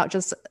not about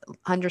just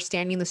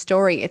understanding the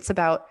story. It's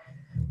about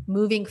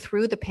moving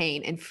through the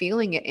pain and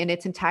feeling it in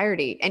its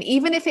entirety. And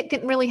even if it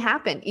didn't really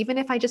happen, even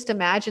if I just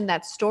imagined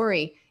that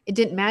story, it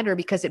didn't matter,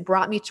 because it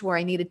brought me to where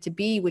I needed to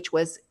be, which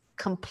was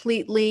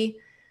completely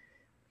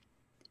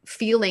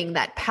feeling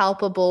that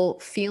palpable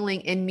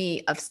feeling in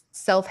me of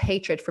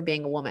self-hatred for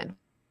being a woman.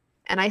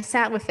 And I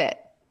sat with it.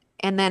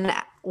 And then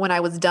when I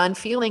was done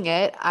feeling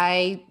it,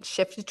 I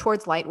shifted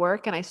towards light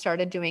work and I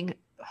started doing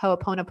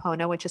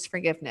Ho'oponopono, which is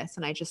forgiveness.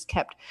 And I just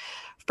kept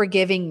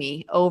forgiving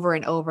me over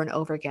and over and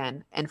over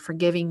again, and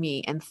forgiving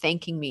me and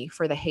thanking me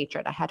for the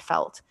hatred I had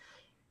felt.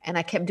 And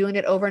I kept doing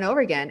it over and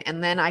over again.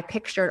 And then I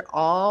pictured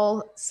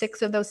all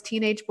 6 of those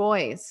teenage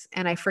boys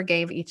and I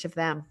forgave each of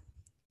them.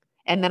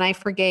 And then I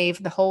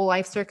forgave the whole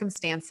life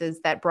circumstances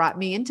that brought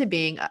me into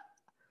being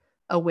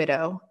a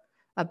widow,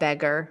 a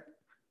beggar,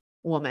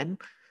 woman.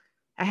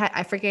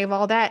 I forgave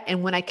all that.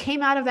 And when I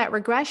came out of that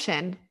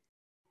regression,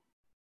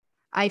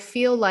 I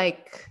feel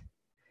like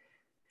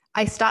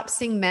I stopped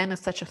seeing men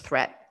as such a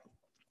threat,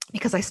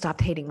 because I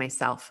stopped hating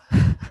myself.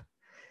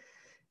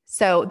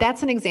 So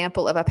that's an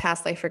example of a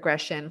past life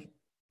regression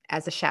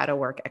as a shadow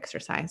work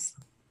exercise.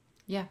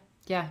 Yeah.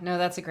 Yeah. No,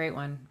 that's a great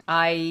one.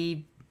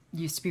 I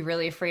used to be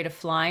really afraid of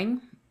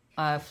flying.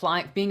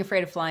 Being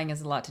afraid of flying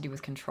has a lot to do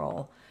with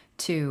control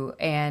too.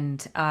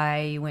 And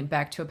I went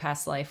back to a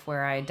past life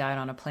where I died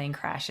on a plane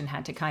crash and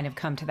had to kind of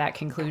come to that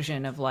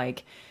conclusion of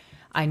like,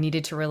 I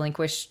needed to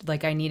relinquish,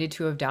 like I needed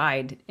to have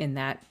died in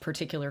that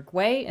particular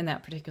way, in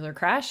that particular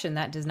crash. And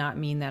that does not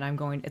mean that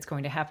it's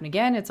going to happen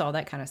again. It's all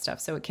that kind of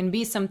stuff. So it can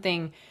be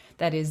something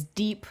that is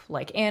deep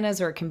like Anna's,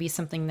 or it can be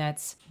something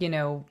that's,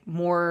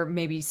 more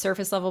maybe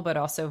surface level, but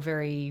also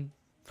very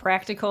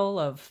practical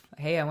of,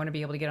 hey, I want to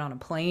be able to get on a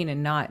plane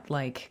and not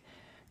like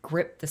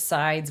grip the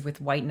sides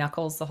with white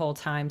knuckles the whole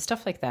time,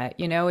 stuff like that.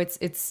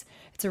 It's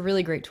a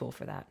really great tool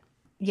for that.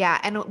 Yeah.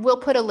 And we'll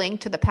put a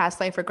link to the past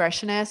life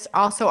regressionist,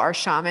 also our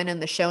shaman, in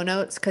the show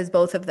notes, because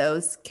both of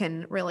those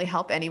can really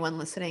help anyone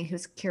listening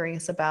who's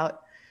curious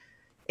about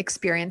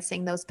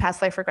experiencing those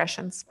past life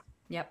regressions.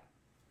 Yep.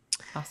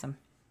 Awesome.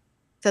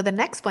 So the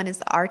next one is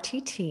the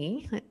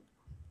RTT.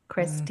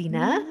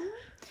 Christina. Mm-hmm.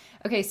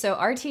 Okay, so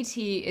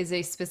RTT is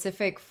a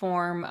specific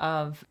form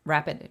of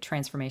rapid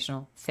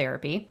transformational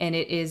therapy, and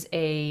it is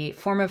a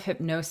form of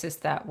hypnosis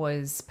that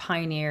was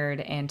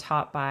pioneered and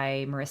taught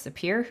by Marissa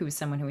Peer, who's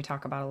someone who we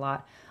talk about a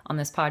lot on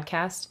this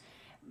podcast.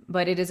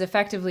 But it is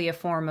effectively a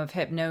form of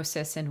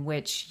hypnosis in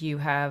which you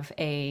have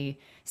a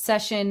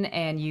session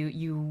and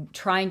you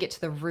try and get to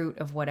the root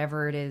of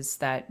whatever it is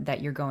that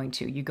you're going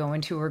to. You go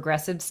into a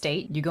regressive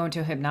state, you go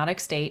into a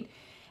hypnotic state,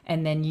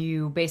 and then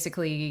you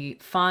basically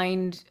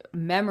find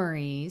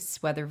memories,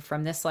 whether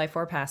from this life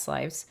or past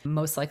lives,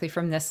 most likely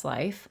from this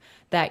life,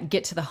 that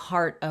get to the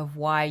heart of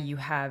why you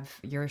have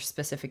your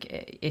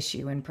specific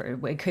issue. And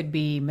it could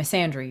be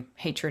misandry,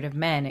 hatred of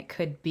men. It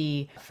could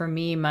be, for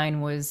me, mine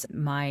was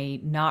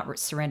my not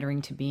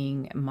surrendering to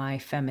being my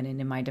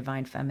feminine in my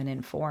divine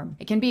feminine form.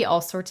 It can be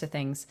all sorts of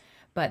things.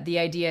 But the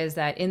idea is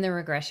that in the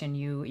regression,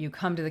 you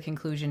come to the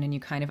conclusion and you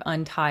kind of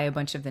untie a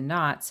bunch of the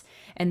knots,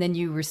 and then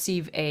you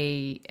receive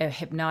a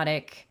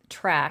hypnotic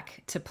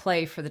track to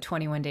play for the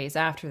 21 days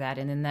after that.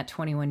 And in that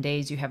 21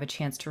 days, you have a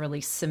chance to really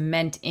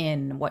cement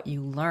in what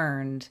you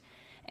learned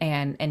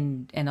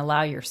and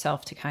allow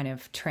yourself to kind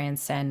of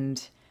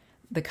transcend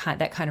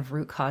that kind of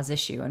root cause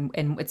issue.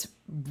 And it's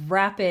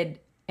rapid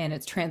and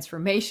it's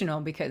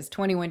transformational because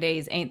 21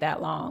 days ain't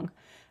that long,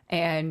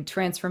 and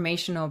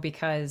transformational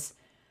because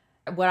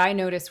what I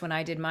noticed when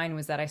I did mine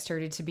was that I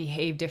started to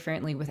behave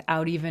differently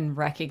without even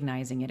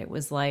recognizing it. It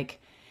was like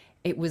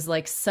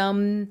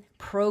some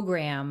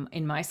program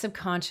in my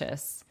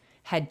subconscious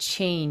had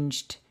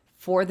changed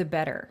for the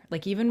better.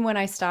 Like even when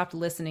I stopped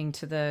listening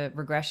to the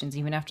regressions,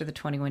 even after the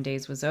 21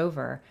 days was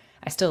over,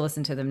 I still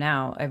listen to them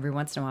now every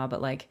once in a while,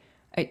 but like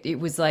it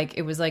was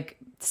like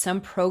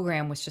some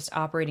program was just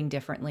operating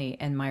differently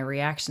and my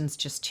reactions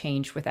just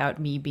changed without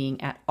me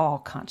being at all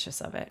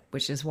conscious of it,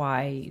 which is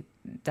why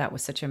that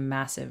was such a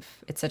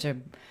massive, it's such a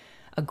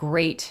a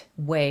great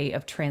way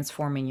of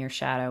transforming your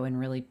shadow and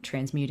really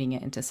transmuting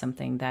it into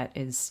something that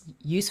is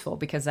useful,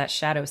 because that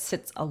shadow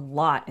sits a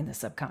lot in the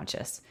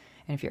subconscious.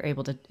 And if you're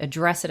able to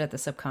address it at the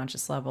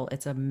subconscious level,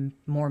 it's a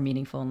more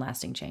meaningful and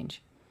lasting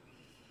change.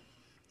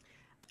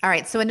 All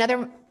right. So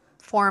another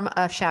form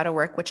of shadow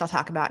work, which I'll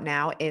talk about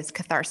now, is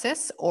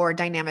catharsis or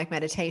dynamic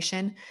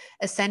meditation.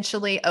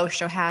 Essentially,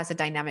 Osho has a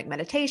dynamic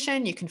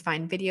meditation. You can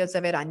find videos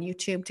of it on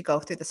YouTube to go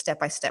through the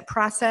step-by-step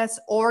process,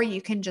 or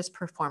you can just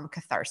perform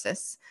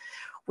catharsis,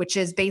 which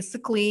is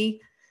basically,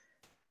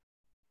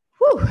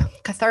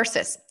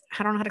 catharsis.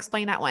 I don't know how to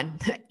explain that one.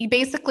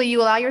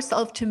 You allow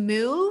yourself to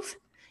move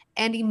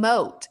and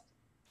emote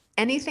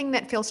anything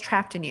that feels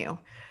trapped in you.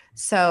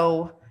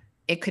 So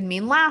it could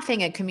mean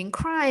laughing, it could mean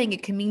crying,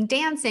 it could mean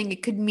dancing,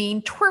 it could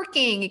mean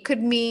twerking, it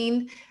could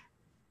mean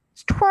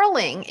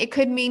twirling, it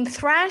could mean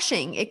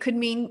thrashing, it could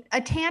mean a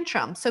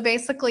tantrum. So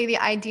basically the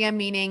idea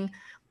meaning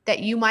that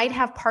you might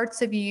have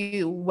parts of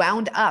you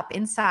wound up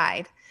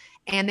inside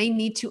and they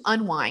need to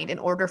unwind in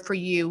order for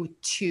you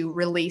to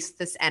release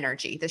this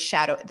energy, the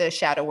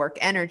shadow work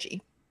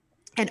energy.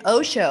 And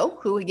Osho,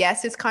 who,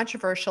 yes, is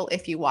controversial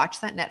if you watch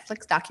that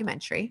Netflix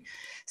documentary,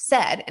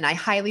 said, and I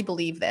highly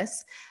believe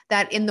this,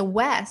 that in the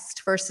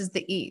West versus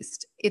the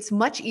East, it's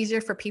much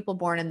easier for people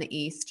born in the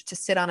East to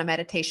sit on a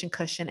meditation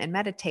cushion and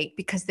meditate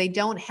because they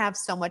don't have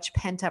so much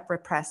pent-up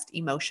repressed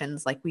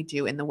emotions like we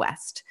do in the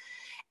West.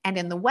 And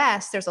in the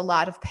West, there's a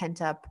lot of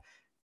pent-up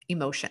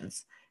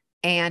emotions.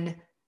 And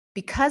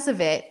because of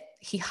it,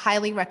 he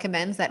highly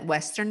recommends that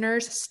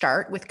Westerners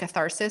start with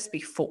catharsis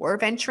before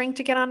venturing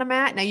to get on a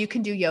mat. Now you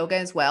can do yoga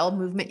as well.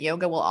 Movement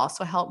yoga will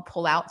also help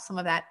pull out some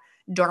of that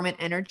dormant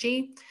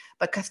energy,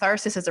 but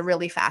catharsis is a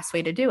really fast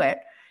way to do it.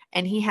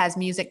 And he has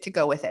music to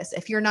go with this.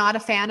 If you're not a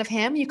fan of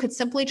him, you could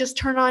simply just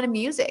turn on a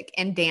music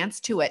and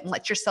dance to it and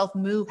let yourself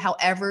move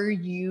however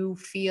you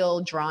feel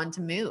drawn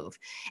to move,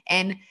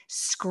 and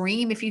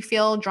scream if you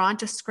feel drawn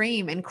to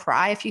scream, and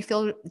cry if you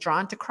feel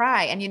drawn to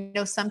cry. And you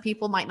know, some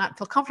people might not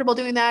feel comfortable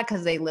doing that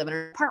because they live in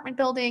an apartment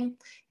building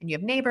and you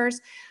have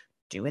neighbors.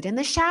 Do it in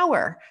the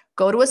shower,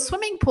 go to a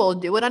swimming pool,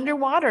 do it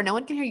underwater. No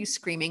one can hear you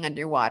screaming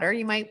underwater.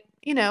 You might,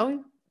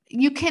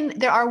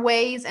 there are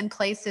ways and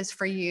places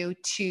for you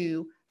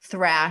to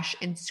thrash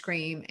and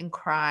scream and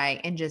cry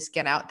and just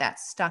get out that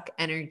stuck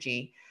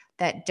energy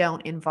that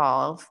don't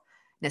involve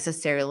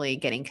necessarily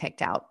getting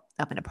kicked out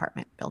of an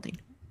apartment building.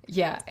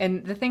 Yeah.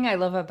 And the thing I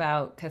love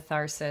about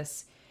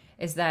catharsis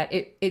is that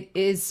it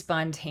is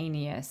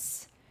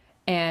spontaneous.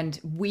 And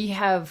we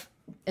have,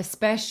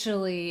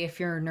 especially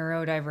if you're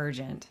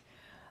neurodivergent,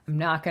 I'm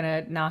not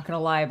gonna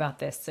lie about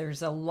this.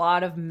 There's a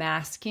lot of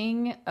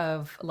masking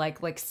of like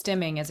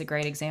stimming is a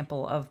great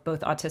example of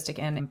both autistic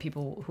and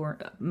people who are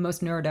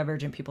most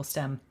neurodivergent people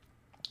stem,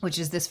 which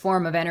is this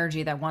form of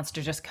energy that wants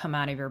to just come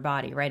out of your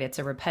body, right? It's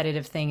a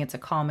repetitive thing. It's a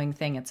calming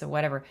thing. It's a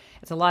whatever.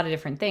 It's a lot of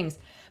different things,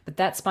 but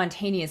that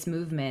spontaneous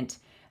movement,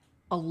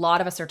 a lot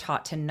of us are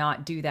taught to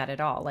not do that at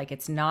all. Like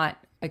it's not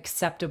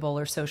acceptable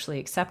or socially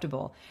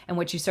acceptable. And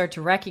what you start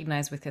to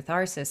recognize with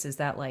catharsis is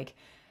that like,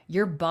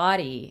 your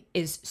body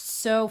is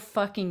so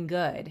fucking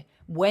good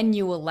when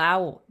you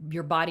allow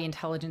your body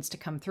intelligence to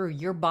come through.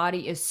 Your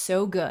body is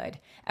so good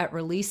at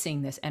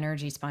releasing this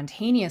energy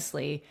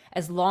spontaneously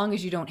as long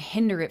as you don't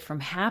hinder it from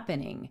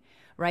happening,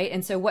 right?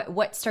 And so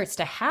what starts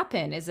to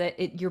happen is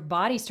that your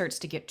body starts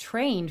to get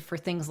trained for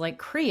things like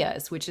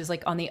kriyas, which is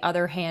like on the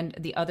other hand,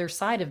 the other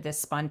side of this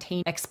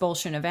spontaneous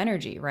expulsion of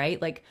energy, right?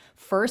 Like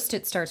first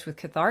it starts with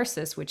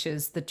catharsis, which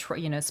is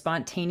the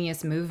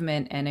spontaneous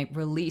movement and a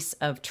release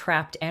of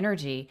trapped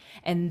energy.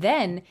 And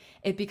then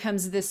it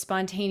becomes this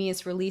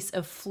spontaneous release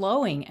of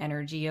flowing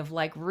energy, of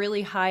like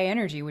really high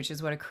energy, which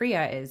is what a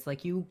kriya is.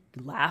 Like you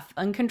laugh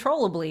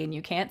uncontrollably and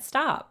you can't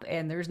stop,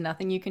 and there's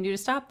nothing you can do to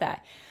stop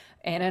that.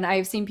 And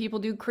I've seen people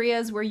do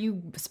kriyas where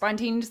you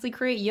spontaneously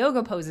create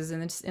yoga poses in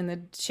the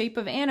shape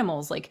of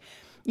animals. Like,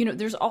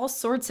 there's all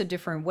sorts of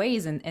different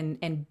ways,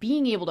 and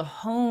being able to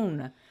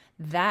hone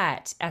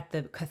that at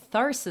the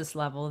catharsis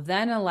level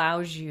then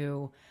allows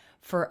you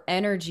for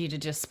energy to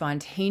just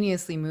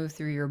spontaneously move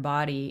through your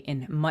body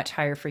in much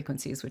higher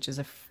frequencies, which is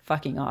a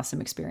fucking awesome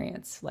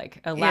experience.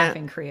 Like a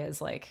laughing kriya is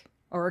like,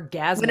 or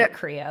orgasmic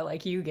kriya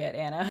like you get,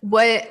 Anna.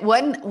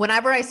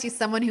 Whenever I see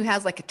someone who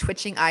has like a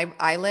twitching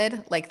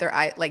eyelid, like their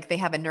eye, like they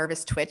have a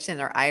nervous twitch and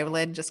their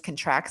eyelid just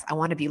contracts, I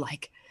want to be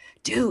like,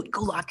 dude,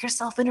 go lock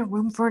yourself in a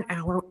room for an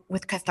hour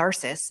with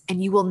catharsis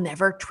and you will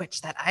never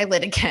twitch that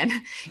eyelid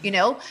again.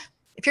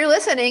 If you're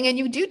listening and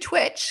you do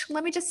twitch,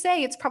 let me just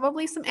say it's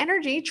probably some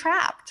energy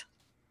trapped.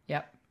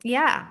 Yep.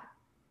 Yeah.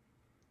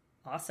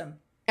 Awesome.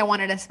 I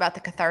wanted to ask about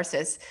the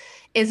catharsis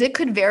is it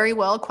could very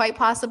well quite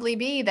possibly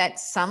be that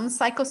some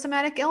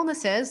psychosomatic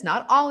illnesses,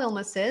 not all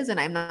illnesses, and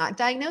I'm not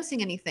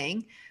diagnosing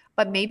anything,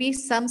 but maybe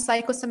some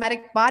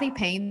psychosomatic body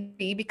pain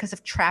be because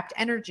of trapped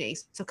energy.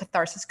 So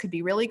catharsis could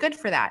be really good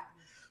for that.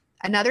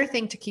 Another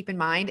thing to keep in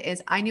mind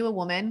is I knew a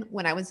woman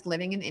when I was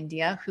living in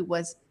India who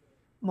was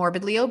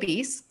morbidly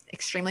obese,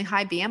 extremely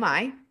high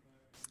BMI,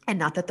 and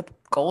not that the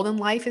goal in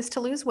life is to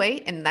lose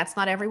weight, and that's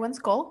not everyone's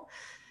goal.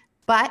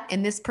 But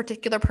in this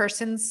particular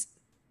person's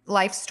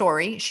life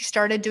story. She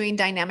started doing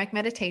dynamic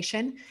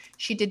meditation.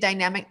 She did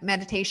dynamic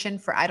meditation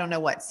for,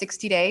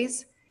 60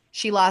 days.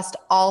 She lost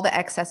all the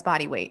excess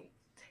body weight.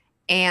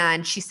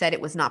 And she said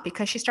it was not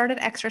because she started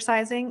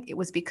exercising. It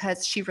was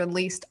because she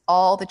released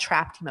all the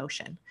trapped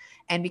emotion.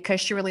 And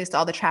because she released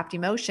all the trapped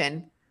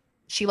emotion,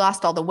 she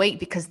lost all the weight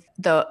because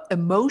the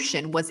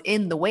emotion was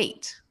in the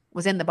weight,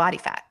 was in the body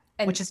fat,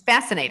 which is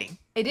fascinating.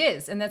 It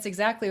is. And that's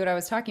exactly what I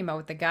was talking about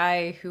with the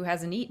guy who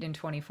hasn't eaten in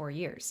 24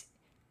 years.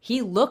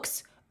 He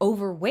looks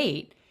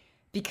overweight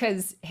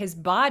because his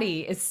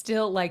body is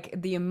still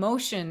like the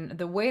emotion,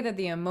 the way that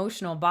the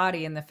emotional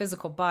body and the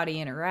physical body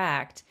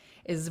interact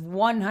is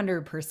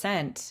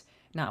 100%,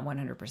 not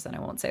 100%, I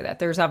won't say that.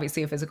 There's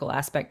obviously a physical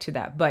aspect to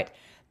that, but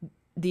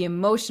the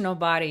emotional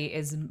body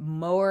is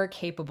more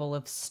capable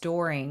of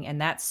storing,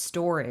 and that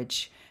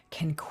storage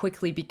can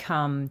quickly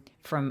become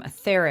from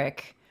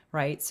etheric,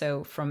 right?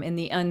 So from in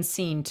the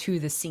unseen to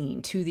the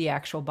seen, to the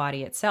actual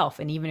body itself.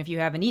 And even if you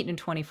haven't eaten in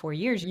 24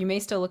 years, you may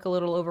still look a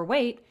little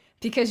overweight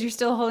because you're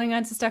still holding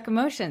on to stuck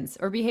emotions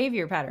or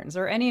behavior patterns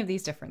or any of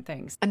these different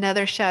things.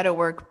 Another shadow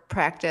work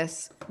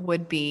practice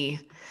would be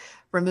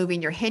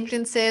removing your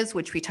hindrances,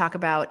 which we talk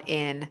about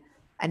in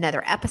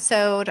another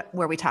episode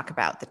where we talk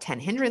about the 10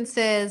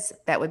 hindrances.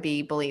 That would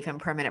be belief in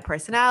permanent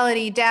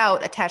personality,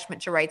 doubt,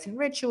 attachment to rites and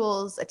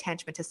rituals,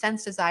 attachment to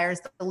sense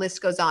desires. The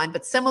list goes on.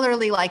 But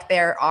similarly, like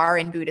there are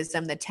in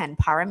Buddhism, the 10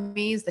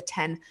 paramis, the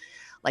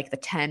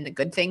 10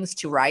 good things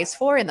to rise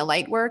for in the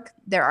light work,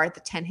 there are the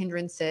 10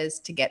 hindrances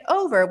to get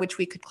over, which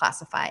we could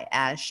classify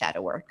as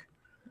shadow work.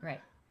 Right.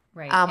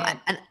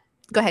 And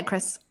go ahead,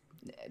 Chris.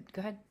 Go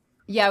ahead.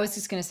 Yeah, I was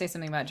just going to say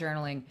something about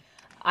journaling.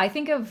 I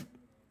think of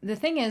the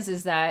thing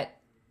is that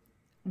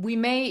you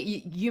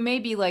may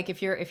be like,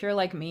 if you're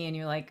like me and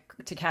you like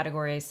to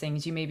categorize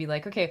things, you may be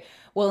like, okay,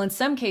 well, in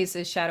some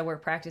cases, shadow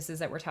work practices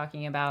that we're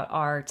talking about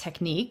are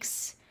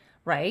techniques,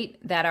 right?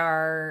 That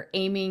are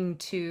aiming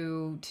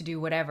to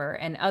do whatever.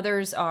 And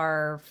others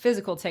are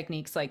physical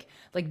techniques like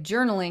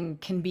journaling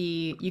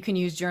you can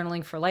use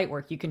journaling for light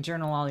work. You can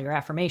journal all your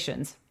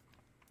affirmations,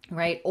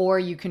 right? Or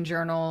you can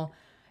journal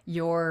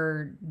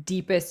your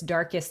deepest,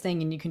 darkest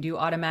thing, and you can do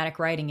automatic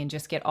writing and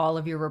just get all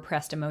of your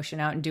repressed emotion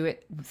out and do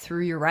it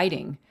through your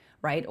writing,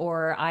 right?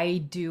 Or I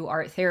do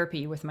art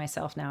therapy with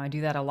myself now. I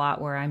do that a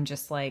lot where I'm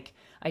just like,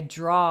 I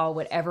draw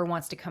whatever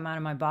wants to come out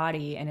of my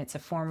body, and it's a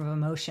form of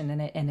emotion,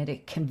 and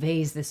it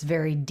conveys this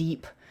very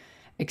deep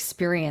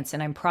experience,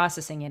 and I'm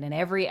processing it. And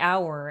every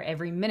hour,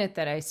 every minute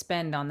that I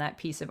spend on that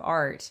piece of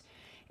art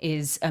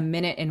is a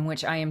minute in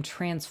which I am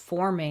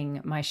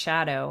transforming my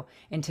shadow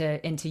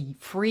into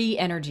free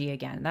energy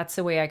again. That's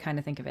the way I kind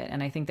of think of it.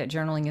 And I think that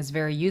journaling is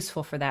very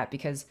useful for that,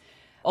 because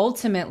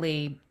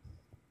ultimately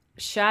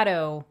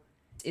shadow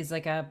is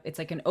it's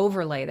like an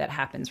overlay that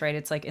happens, right?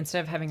 It's like, instead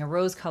of having a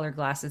rose colored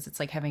glasses, it's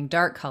like having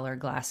dark colored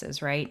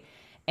glasses, right?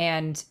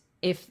 And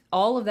if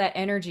all of that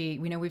energy,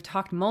 we've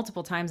talked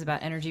multiple times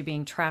about energy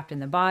being trapped in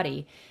the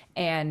body,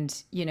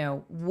 and,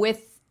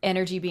 with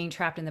energy being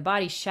trapped in the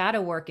body, shadow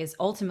work is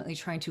ultimately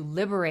trying to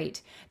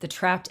liberate the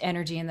trapped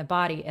energy in the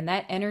body. And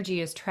that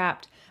energy is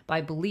trapped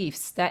by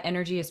beliefs. That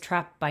energy is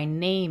trapped by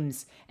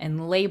names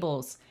and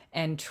labels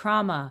and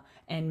trauma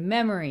and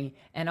memory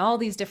and all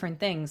these different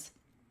things.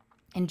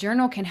 And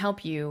journal can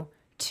help you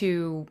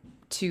to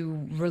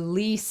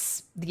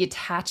release the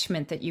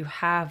attachment that you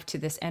have to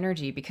this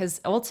energy,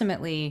 because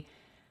ultimately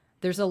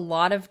there's a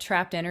lot of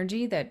trapped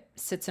energy that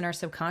sits in our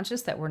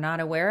subconscious that we're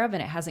not aware of,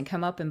 and it hasn't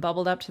come up and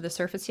bubbled up to the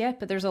surface yet.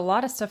 But there's a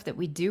lot of stuff that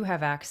we do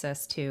have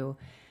access to,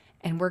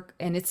 and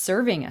it's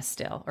serving us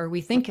still, or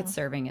we think it's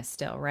serving us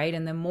still, right?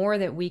 And the more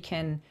that we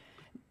can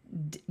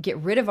get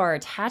rid of our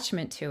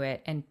attachment to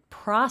it and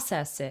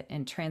process it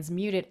and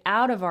transmute it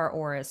out of our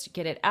auras,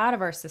 get it out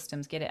of our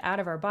systems, get it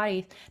out of our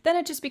body, then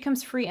it just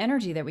becomes free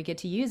energy that we get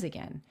to use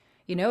again.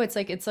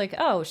 It's like,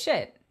 oh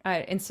shit,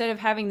 instead of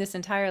having this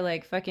entire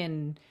like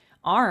fucking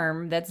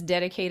arm that's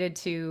dedicated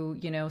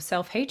to,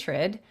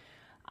 self-hatred,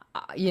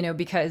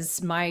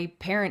 because my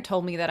parent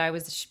told me that I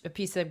was a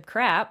piece of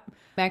crap,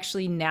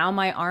 actually now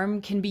my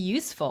arm can be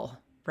useful,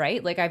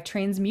 right? Like I've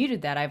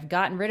transmuted that. I've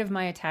gotten rid of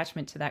my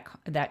attachment to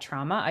that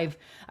trauma.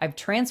 I've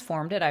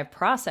transformed it. I've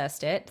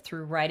processed it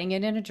through writing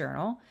it in a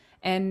journal.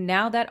 And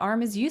now that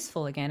arm is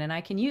useful again, and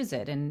I can use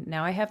it. And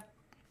now I have,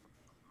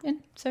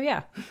 and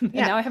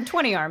now I have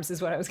 20 arms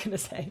is what I was going to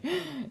say.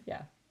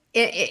 Yeah.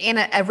 In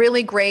a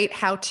really great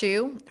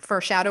how-to for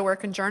shadow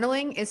work and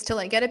journaling is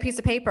to get a piece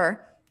of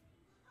paper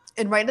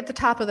and write at the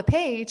top of the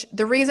page,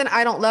 the reason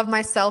I don't love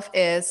myself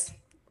is,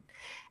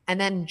 and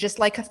then just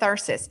like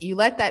catharsis, you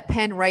let that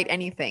pen write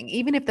anything,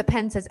 even if the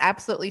pen says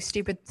absolutely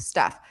stupid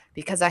stuff,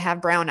 because I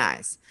have brown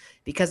eyes,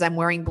 because I'm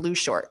wearing blue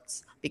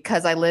shorts,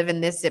 because I live in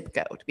this zip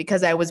code,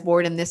 because I was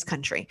born in this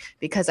country,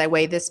 because I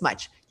weigh this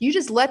much. You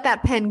just let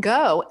that pen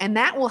go, and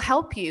that will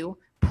help you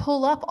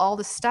pull up all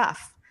the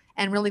stuff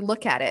and really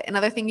look at it.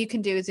 Another thing you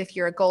can do is, if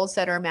you're a goal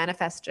setter or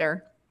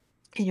manifester,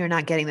 and you're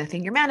not getting the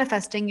thing you're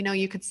manifesting,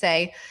 you could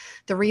say,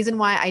 the reason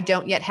why I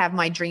don't yet have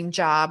my dream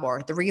job,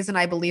 or the reason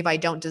I believe I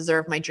don't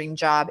deserve my dream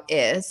job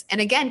is,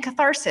 and again,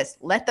 catharsis,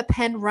 let the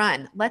pen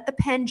run, let the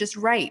pen just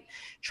write.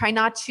 Try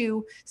not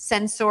to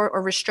censor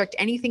or restrict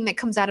anything that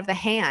comes out of the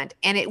hand.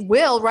 And it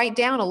will write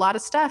down a lot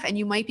of stuff. And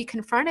you might be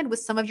confronted with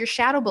some of your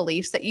shadow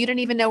beliefs that you didn't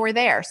even know were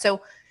there.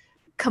 So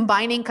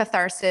combining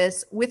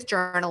catharsis with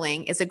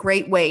journaling is a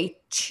great way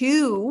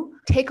to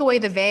take away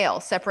the veil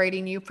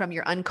separating you from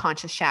your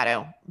unconscious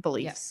shadow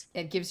beliefs.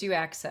 It gives you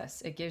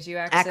access. It gives you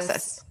access.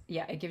 Access.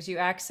 Yeah, it gives you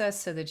access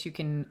so that you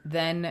can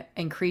then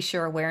increase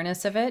your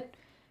awareness of it.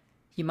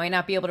 You might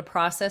not be able to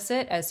process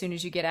it as soon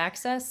as you get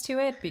access to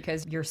it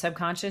because your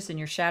subconscious and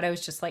your shadow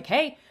is just like,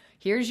 hey,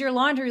 here's your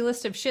laundry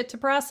list of shit to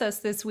process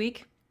this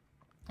week.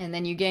 And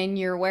then you gain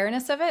your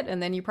awareness of it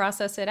and then you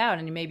process it out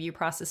and maybe you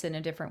process it in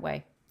a different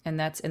way. And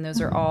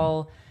those are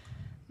all,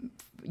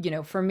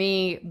 for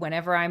me,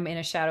 whenever I'm in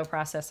a shadow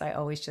process, I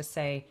always just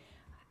say,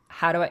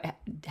 how do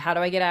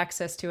I get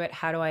access to it?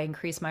 How do I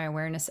increase my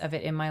awareness of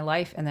it in my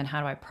life? And then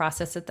how do I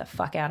process it the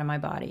fuck out of my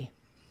body?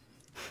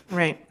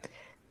 Right.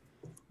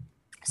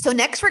 So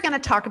next we're going to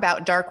talk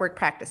about dark work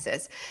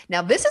practices.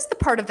 Now, this is the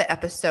part of the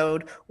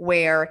episode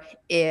where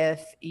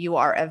if you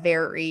are a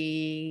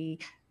very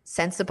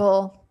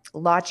sensible,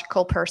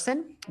 logical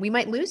person, we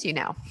might lose you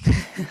now.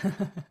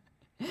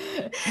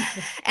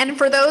 And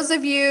for those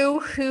of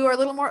you who are a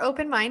little more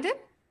open-minded,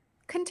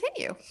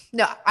 continue.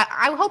 No,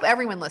 I hope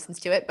everyone listens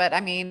to it. But I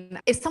mean,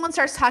 if someone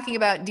starts talking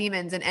about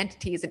demons and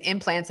entities and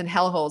implants and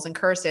hellholes and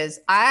curses,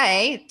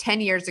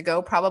 10 years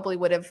ago, probably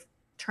would have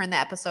turned the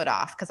episode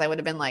off because I would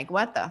have been like,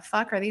 what the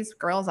fuck are these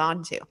girls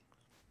on to? Yeah.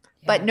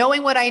 But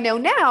knowing what I know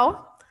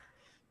now,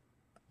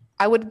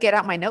 I would get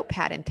out my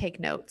notepad and take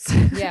notes.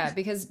 Yeah,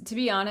 because to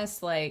be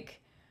honest, like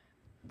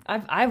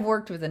I've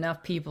worked with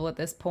enough people at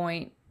this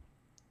point.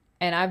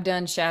 And I've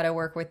done shadow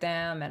work with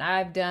them and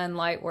I've done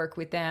light work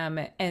with them.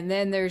 And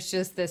then there's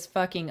just this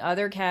fucking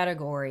other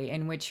category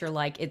in which you're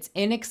like, it's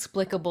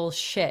inexplicable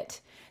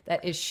shit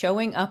that is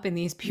showing up in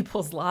these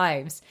people's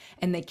lives.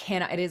 And they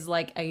cannot, it is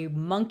like a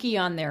monkey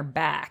on their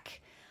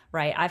back,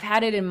 right? I've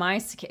had it in my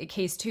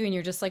case too. And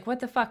you're just like, what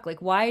the fuck?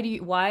 Like, why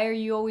are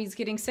you always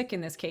getting sick in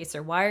this case?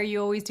 Or why are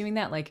you always doing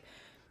that? Like,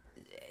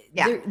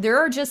 yeah. There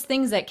are just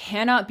things that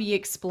cannot be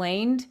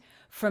explained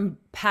from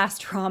past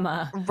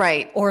trauma,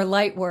 right? Or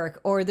light work,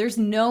 or there's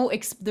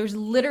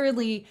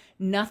literally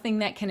nothing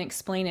that can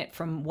explain it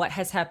from what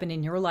has happened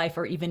in your life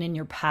or even in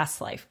your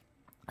past life.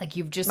 Like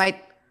you've just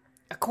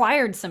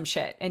acquired some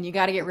shit and you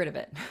got to get rid of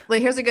it.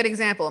 Well, here's a good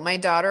example. My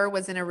daughter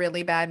was in a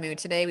really bad mood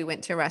today. We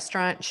went to a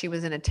restaurant. She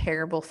was in a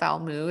terrible, foul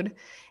mood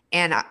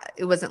and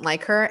it wasn't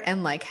like her.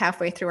 And like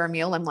halfway through our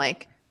meal, I'm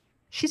like,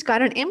 she's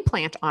got an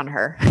implant on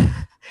her.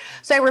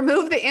 So I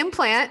removed the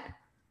implant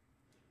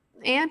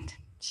and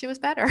she was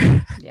better.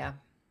 Yeah.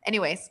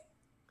 Anyways,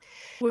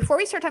 before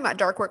we start talking about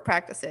dark work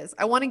practices,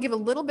 I want to give a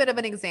little bit of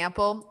an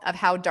example of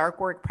how dark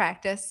work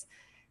practice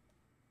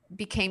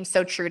became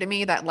so true to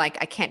me that like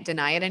I can't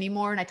deny it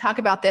anymore. And I talk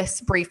about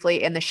this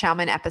briefly in the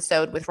shaman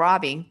episode with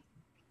Robbie.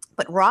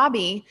 But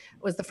Robbie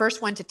was the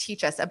first one to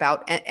teach us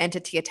about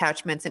entity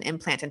attachments and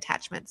implant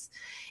attachments.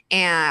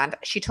 And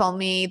she told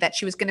me that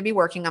she was going to be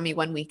working on me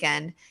one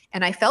weekend.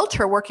 And I felt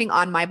her working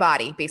on my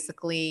body.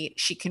 Basically,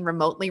 she can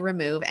remotely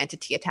remove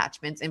entity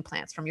attachments,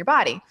 implants from your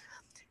body.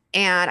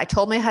 And I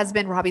told my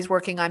husband, Robbie's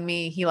working on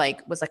me. He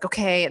was like,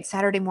 okay, it's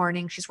Saturday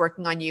morning. She's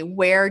working on you.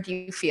 Where do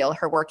you feel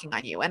her working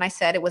on you? And I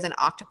said it was an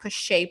octopus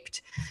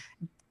shaped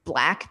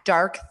black,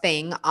 dark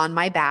thing on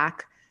my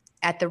back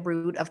at the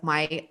root of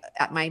my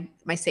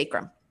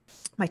sacrum,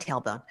 my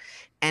tailbone.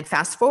 And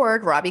fast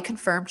forward, Robbie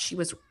confirmed she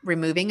was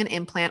removing an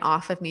implant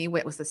off of me.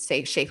 It was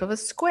the shape of a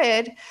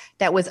squid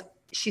that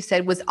she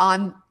said was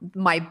on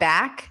my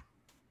back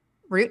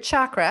root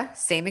chakra,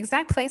 same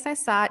exact place I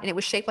saw it. And it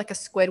was shaped like a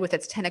squid with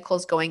its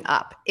tentacles going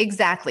up.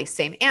 Exactly.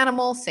 Same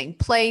animal, same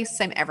place,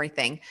 same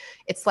everything.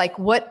 It's like,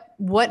 what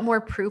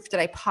more proof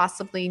did I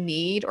possibly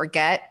need or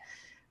get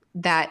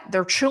that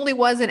there truly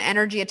was an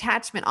energy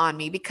attachment on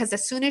me? Because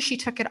as soon as she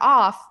took it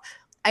off,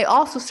 I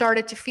also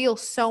started to feel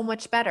so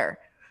much better.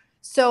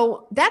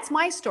 So that's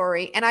my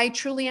story. And I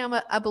truly am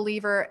a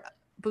believer.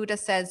 Buddha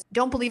says,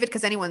 don't believe it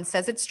because anyone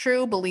says it's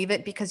true. Believe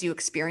it because you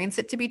experience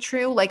it to be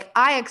true. Like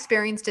I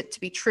experienced it to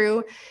be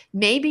true.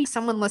 Maybe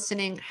someone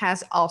listening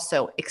has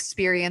also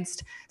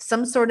experienced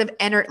some sort of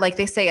like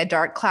they say, a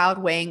dark cloud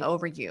weighing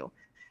over you,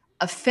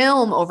 a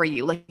film over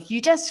you. Like you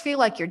just feel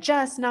like you're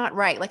just not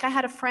right. Like I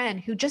had a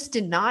friend who just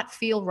did not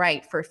feel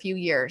right for a few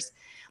years.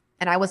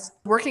 And I was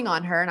working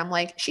on her and I'm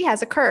like, she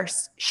has a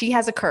curse. She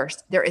has a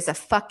curse. There is a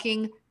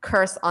fucking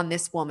curse on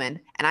this woman.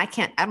 And I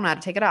don't know how to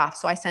take it off.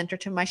 So I sent her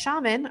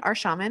to our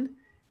shaman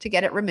to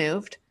get it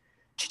removed.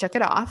 She took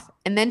it off.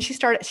 And then she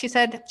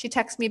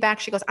texted me back.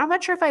 She goes, I'm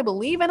not sure if I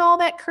believe in all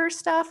that curse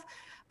stuff,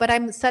 but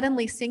I'm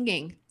suddenly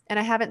singing and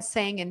I haven't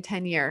sang in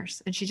 10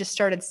 years. And she just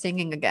started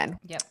singing again.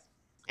 Yep.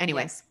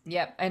 Anyways.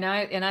 Yep. And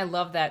I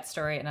love that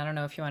story. And I don't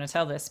know if you want to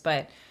tell this,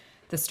 but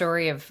the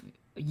story of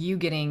you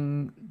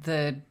getting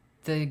the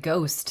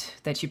ghost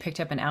that you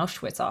picked up in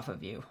Auschwitz off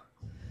of you.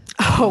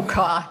 Oh,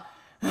 God.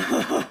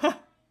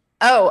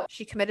 Oh,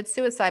 she committed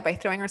suicide by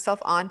throwing herself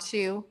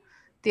onto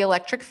the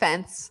electric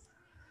fence,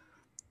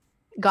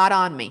 got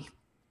on me.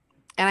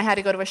 And I had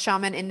to go to a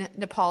shaman in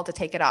Nepal to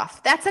take it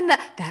off. That's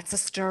a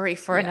story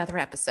for another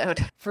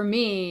episode. For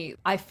me,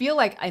 I feel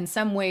like in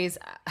some ways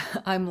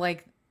I'm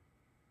like,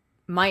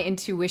 my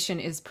intuition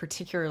is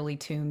particularly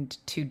tuned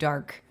to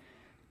dark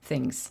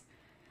things.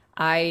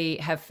 I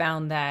have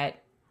found that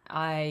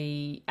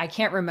I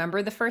can't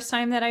remember the first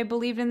time that I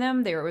believed in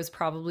them. There was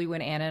probably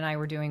when Anna and I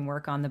were doing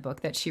work on the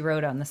book that she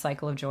wrote on the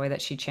Cycle of Joy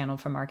that she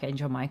channeled from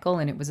Archangel Michael,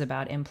 and it was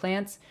about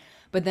implants.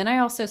 But then I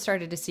also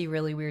started to see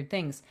really weird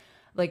things.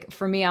 Like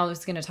for me, I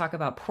was going to talk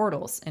about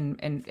portals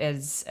and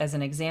as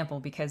an example,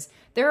 because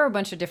there are a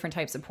bunch of different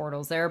types of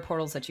portals. There are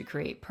portals that you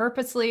create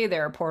purposely.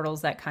 There are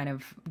portals that kind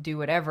of do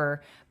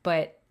whatever,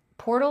 but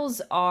portals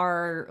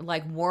are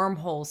like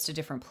wormholes to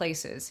different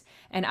places.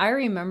 And I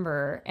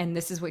remember, and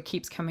this is what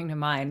keeps coming to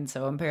mind,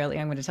 so apparently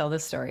I'm going to tell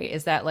this story,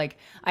 is that like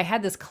I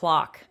had this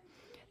clock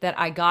that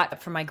I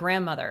got from my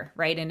grandmother,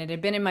 right? And it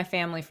had been in my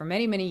family for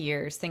many, many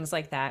years, things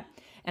like that.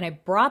 And I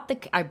brought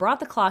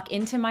the clock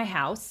into my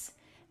house.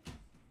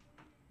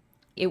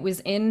 It was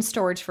in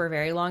storage for a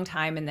very long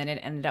time, and then it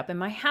ended up in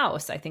my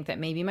house. I think that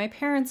maybe my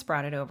parents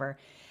brought it over.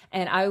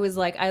 And I was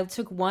like, I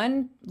took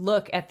one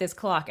look at this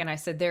clock and I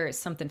said, there is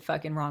something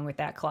fucking wrong with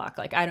that clock.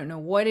 Like, I don't know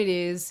what it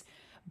is,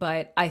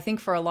 but I think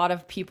for a lot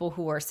of people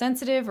who are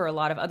sensitive, or a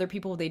lot of other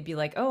people, they'd be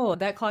like, oh,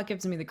 that clock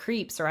gives me the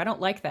creeps, or I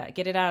don't like that.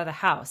 Get it out of the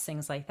house,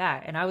 things like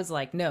that. And I was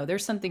like, no,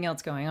 there's something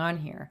else going on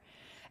here.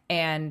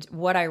 And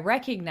what I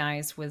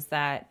recognized was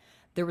that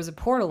there was a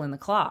portal in the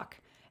clock.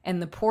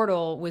 And the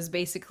portal was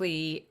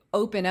basically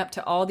open up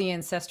to all the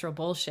ancestral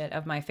bullshit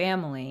of my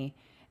family.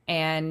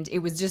 And it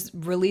was just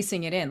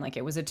releasing it in. Like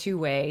it was a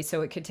two-way.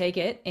 So it could take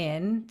it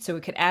in, so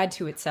it could add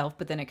to itself,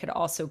 but then it could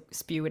also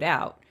spew it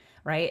out.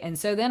 Right. And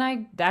so then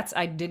I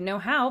didn't know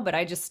how, but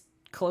I just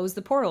closed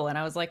the portal. And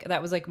I was like,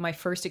 that was like my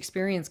first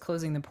experience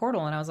closing the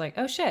portal. And I was like,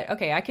 oh shit,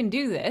 okay, I can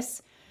do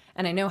this.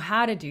 And I know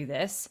how to do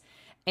this.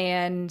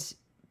 And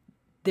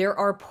there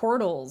are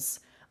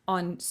portals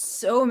on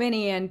so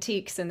many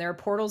antiques, and there are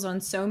portals on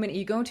so many.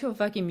 You go into a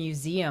fucking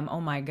museum,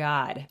 oh my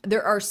God.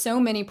 There are so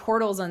many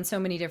portals on so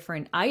many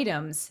different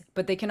items,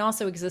 but they can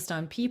also exist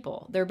on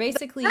people. They're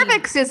basically...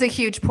 Cervix is a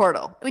huge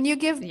portal. When you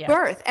give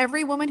birth,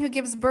 every woman who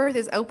gives birth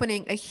is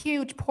opening a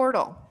huge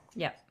portal.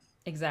 Yeah,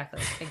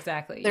 exactly.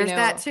 There's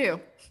that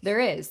too. There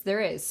is.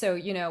 So,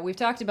 we've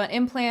talked about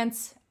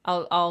implants.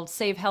 I'll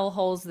save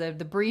hellholes.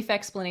 The brief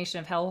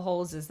explanation of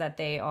hellholes is that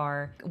they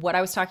are what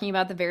I was talking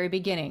about at the very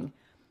beginning.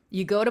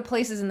 You go to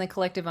places in the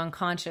collective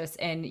unconscious,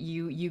 and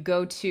you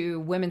go to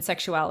women's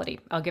sexuality.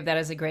 I'll give that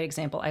as a great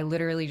example. I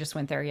literally just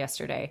went there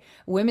yesterday.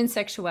 Women's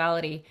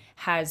sexuality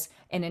has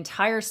an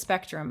entire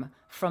spectrum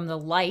from the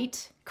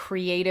light,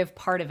 creative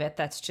part of it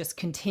that's just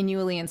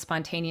continually and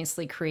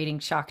spontaneously creating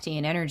Shakti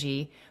and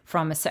energy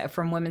from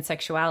women's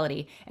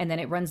sexuality. And then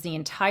it runs the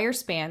entire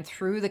span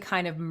through the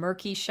kind of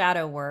murky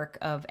shadow work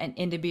of an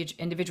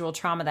individual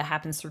trauma that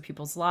happens through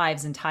people's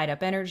lives and tied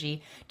up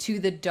energy, to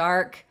the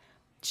dark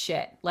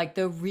shit, like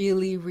the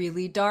really,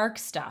 really dark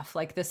stuff,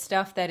 like the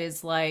stuff that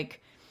is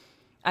like,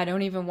 I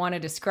don't even want to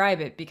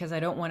describe it because I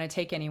don't want to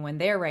take anyone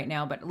there right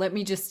now, but let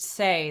me just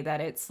say that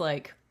it's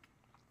like,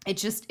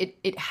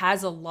 it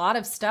has a lot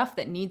of stuff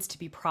that needs to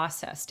be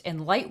processed.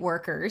 And light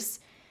workers,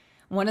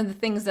 one of the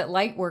things that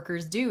light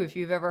workers do, if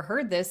you've ever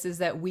heard this, is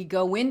that we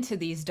go into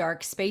these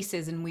dark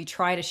spaces and we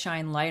try to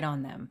shine light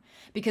on them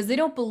because they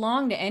don't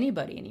belong to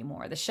anybody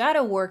anymore. The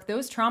shadow work,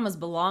 those traumas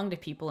belong to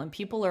people, and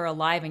people are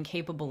alive and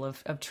capable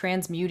of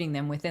transmuting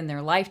them within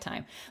their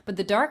lifetime. But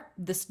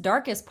this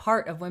darkest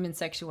part of women's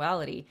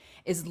sexuality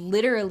is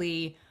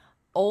literally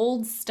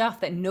old stuff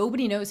that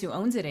nobody knows who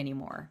owns it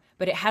anymore,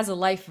 but it has a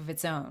life of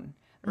its own.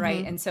 Right.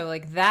 Mm-hmm. And so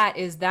like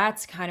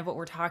that's kind of what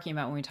we're talking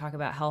about when we talk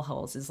about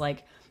hellholes, is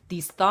like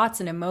these thoughts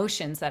and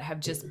emotions that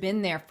have just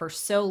been there for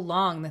so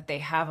long that they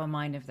have a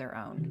mind of their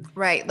own.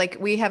 Right. Like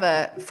we have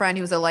a friend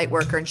who was a light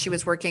worker, and she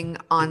was working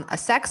on a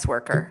sex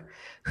worker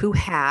who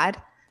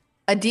had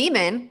a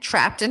demon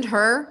trapped in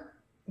her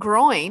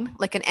groin,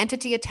 like an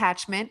entity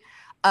attachment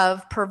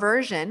of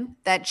perversion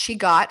that she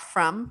got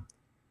from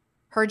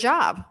her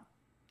job.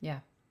 Yeah.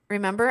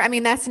 Remember? I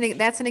mean, that's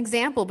an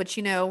example, but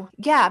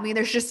I mean,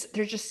 there's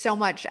just so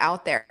much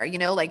out there,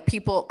 like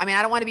people, I mean,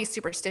 I don't want to be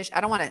superstitious.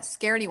 I don't want to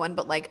scare anyone,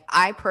 but like,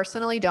 I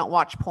personally don't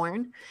watch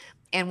porn.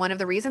 And one of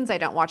the reasons I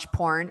don't watch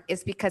porn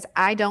is because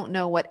I don't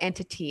know what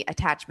entity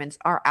attachments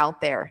are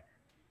out there,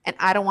 and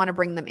I don't want to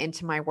bring them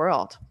into my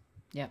world.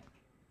 Yep.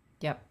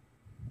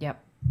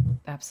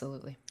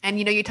 Absolutely. And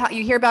you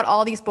hear about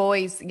all these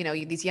boys,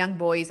 these young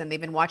boys, and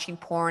they've been watching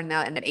porn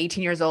now, and at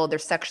 18 years old, they're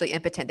sexually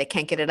impotent. They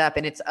can't get it up.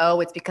 And it's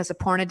because of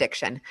porn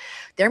addiction.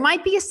 There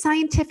might be a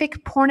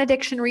scientific porn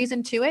addiction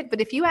reason to it,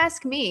 but if you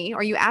ask me,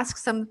 or you ask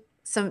some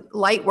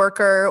light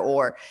worker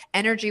or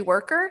energy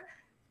worker,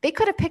 they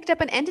could have picked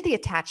up an entity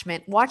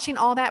attachment watching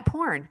all that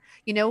porn.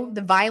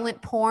 The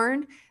violent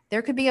porn,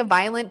 there could be a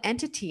violent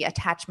entity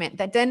attachment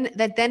that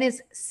then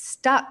is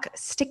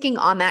sticking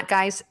on that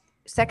guy's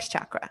sex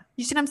chakra.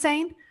 You see what I'm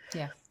saying?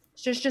 Yeah.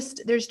 There's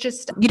just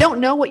you don't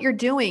know what you're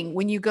doing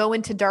when you go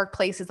into dark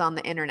places on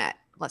the internet,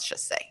 let's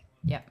just say.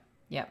 Yeah.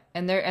 Yeah.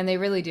 And they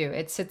really do.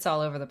 It sits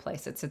all over the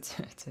place. It sits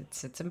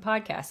in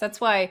podcasts.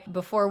 That's why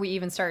before we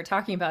even started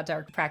talking about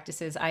dark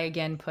practices, I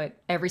again put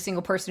every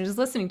single person who's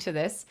listening to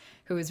this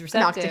who is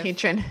receptive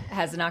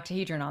has an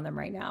octahedron on them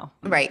right now.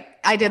 Right.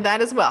 I did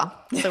that as well.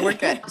 So we're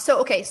good.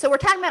 So we're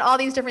talking about all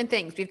these different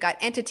things. We've got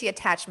entity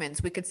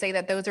attachments. We could say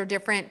that those are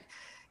different,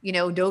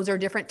 those are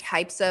different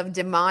types of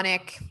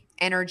demonic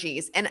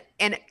energies. And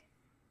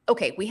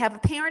okay, we have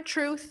apparent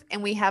truth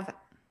and we have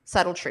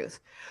subtle truth.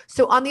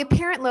 So on the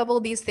apparent level,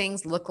 these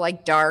things look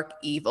like dark,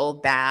 evil,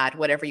 bad,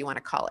 whatever you want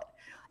to call it.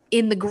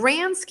 In the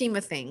grand scheme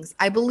of things,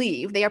 I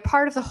believe they are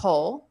part of the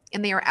whole,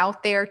 and they are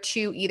out there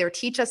to either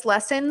teach us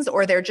lessons,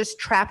 or they're just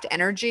trapped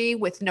energy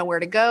with nowhere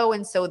to go.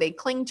 And so they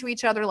cling to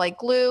each other like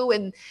glue.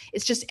 And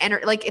it's just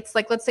it's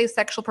like, let's say,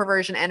 sexual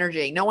perversion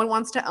energy. No one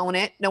wants to own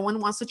it. No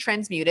one wants to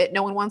transmute it.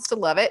 No one wants to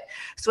love it.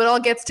 So it all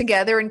gets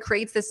together and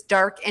creates this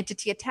dark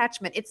entity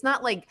attachment. It's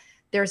not like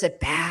there's a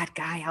bad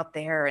guy out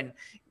there and,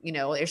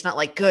 there's not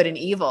like good and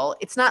evil.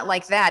 It's not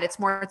like that. It's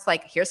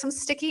like, here's some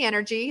sticky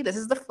energy. This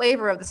is the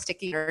flavor of the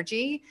sticky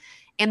energy.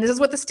 And this is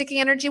what the sticky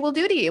energy will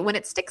do to you when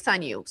it sticks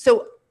on you.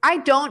 So I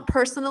don't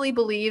personally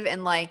believe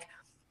in like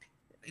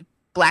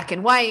black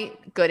and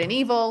white, good and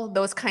evil,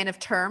 those kind of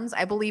terms.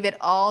 I believe it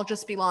all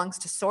just belongs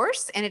to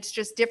source, and it's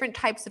just different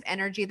types of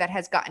energy that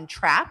has gotten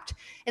trapped.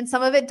 And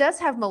some of it does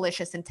have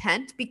malicious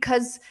intent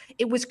because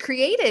it was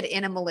created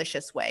in a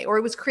malicious way, or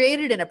it was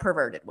created in a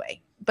perverted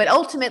way. But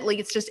ultimately,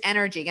 it's just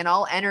energy, and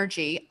all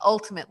energy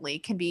ultimately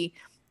can be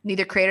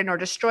neither created nor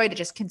destroyed. It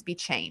just can be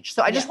changed.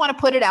 So I just want to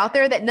put it out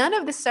there that none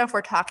of the stuff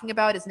we're talking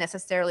about is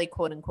necessarily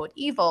quote unquote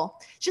evil.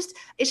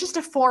 It's just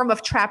a form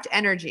of trapped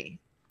energy.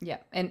 Yeah.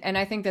 And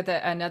I think that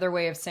another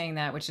way of saying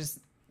that, which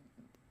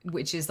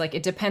is like,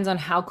 it depends on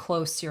how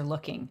close you're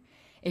looking.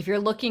 If you're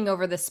looking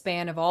over the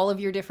span of all of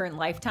your different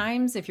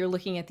lifetimes, if you're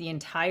looking at the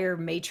entire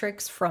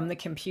matrix from the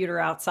computer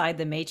outside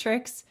the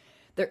matrix,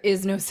 there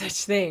is no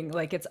such thing.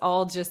 Like, it's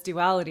all just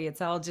duality.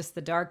 It's all just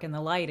the dark and the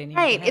light. And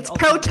right. It's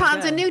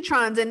protons and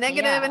neutrons and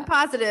negative and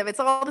positive. It's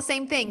all the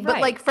same thing.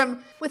 But like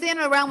from within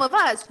a realm of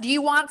us, do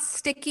you want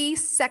sticky,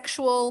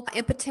 sexual,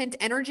 impotent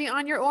energy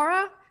on your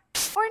aura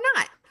or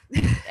not?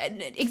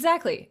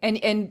 Exactly.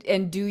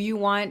 And do you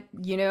want,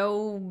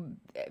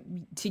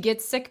 to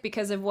get sick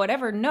because of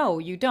whatever? No,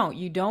 you don't.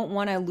 You don't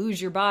want to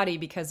lose your body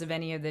because of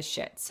any of this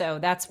shit. So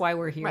that's why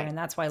we're here. Right. And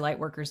that's why light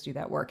workers do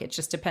that work. It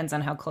just depends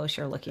on how close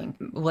you're looking,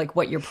 like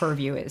what your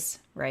purview is.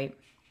 Right.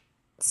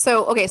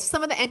 So, okay,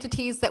 some of the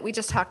entities that we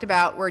just talked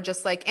about were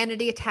just like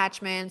entity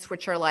attachments,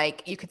 which are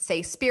like, you could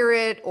say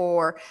spirit,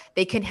 or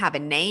they can have a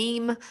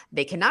name.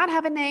 They cannot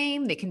have a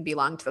name. They can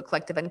belong to a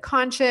collective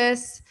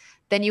unconscious.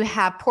 Then you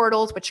have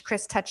portals, which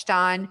Chris touched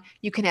on.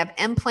 You can have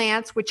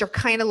implants, which are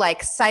kind of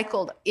like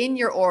cycled in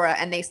your aura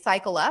and they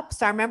cycle up.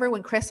 So I remember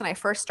when Chris and I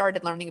first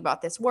started learning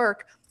about this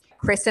work,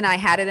 Chris and I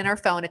had it in our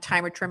phone, a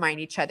timer to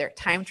remind each other,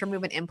 time to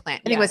remove an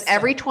implant. And it was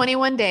every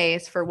 21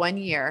 days for 1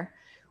 year,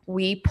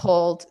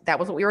 that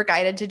was what we were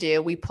guided to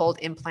do. We pulled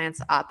implants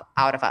up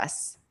out of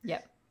us.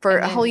 Yep. For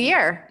a whole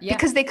year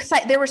because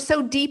they were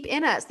so deep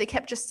in us. They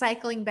kept just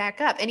cycling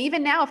back up. And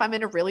even now, if I'm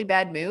in a really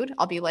bad mood,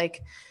 I'll be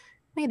like,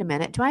 wait a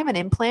minute, do I have an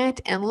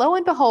implant? And lo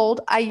and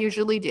behold, I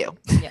usually do.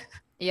 Yeah.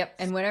 Yep.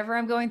 And whenever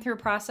I'm going through a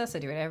process, I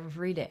do it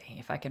every day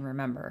if I can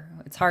remember.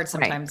 It's hard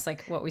sometimes,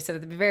 like what we said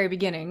at the very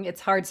beginning,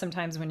 it's hard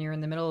sometimes when you're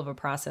in the middle of a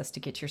process to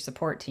get your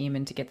support team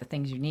and to get the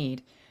things you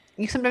need.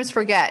 You sometimes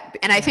forget.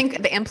 And I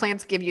think the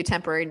implants give you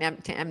temporary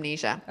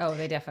amnesia. Oh,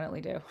 they definitely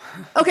do.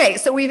 Okay.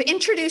 So we've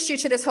introduced you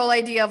to this whole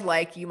idea of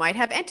like, you might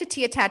have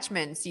entity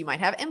attachments. You might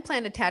have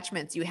implant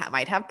attachments. You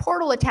might have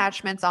portal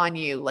attachments on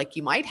you. Like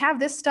you might have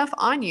this stuff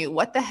on you.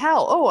 What the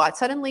hell? Oh,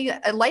 suddenly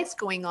a light's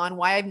going on.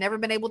 Why I've never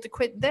been able to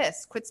quit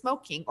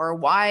smoking, or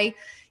why,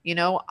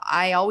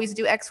 I always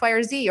do X, Y,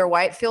 or Z, or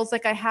why it feels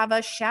like I have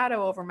a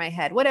shadow over my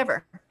head,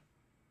 whatever.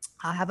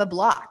 I'll have a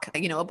block,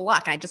 and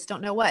I just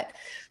don't know what.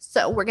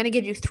 So we're going to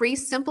give you 3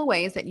 simple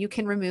ways that you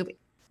can remove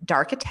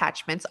dark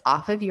attachments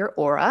off of your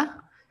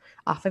aura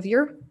on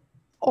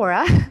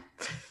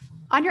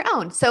your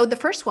own. So the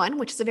first one,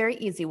 which is a very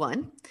easy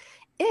one,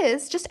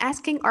 is just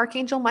asking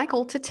Archangel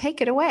Michael to take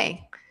it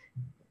away.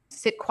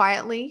 Sit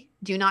quietly.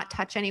 Do not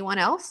touch anyone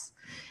else.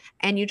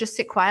 And you just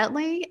sit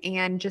quietly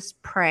and just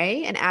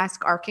pray and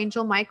ask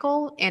Archangel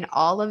Michael and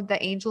all of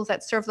the angels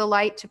that serve the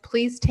light to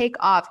please take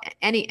off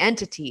any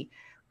entity,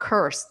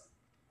 curse,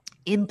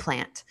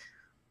 implant,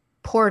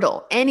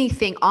 portal,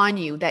 anything on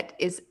you that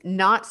is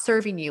not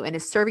serving you and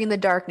is serving the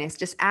darkness.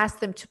 Just ask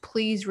them to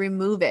please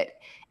remove it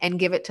and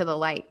give it to the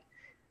light.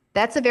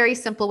 That's a very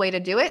simple way to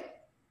do it.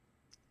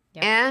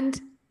 Yep. And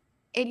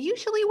it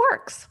usually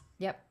works.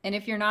 Yep. And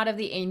if you're not of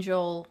the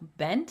angel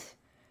bent,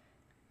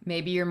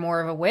 maybe you're more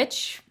of a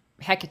witch,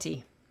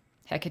 Hecate.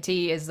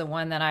 Hecate is the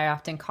one that I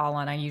often call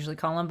on. I usually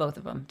call on both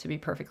of them, to be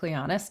perfectly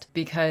honest,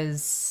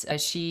 because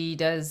she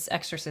does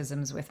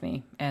exorcisms with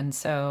me. And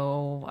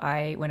so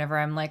whenever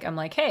I'm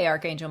like, hey,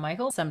 Archangel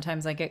Michael,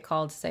 sometimes I get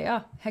called to say,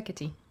 oh,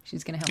 Hecate,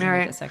 she's going to help me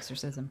with this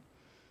exorcism.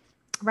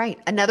 Right.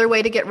 Another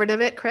way to get rid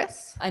of it,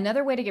 Chris?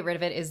 Another way to get rid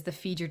of it is the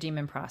feed your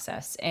demon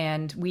process.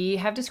 And we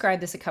have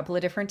described this a couple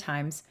of different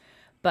times,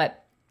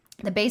 but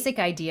the basic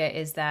idea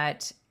is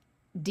that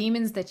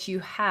demons that you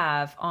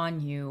have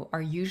on you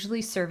are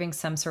usually serving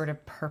some sort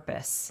of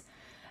purpose,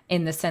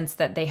 in the sense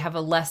that they have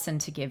a lesson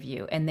to give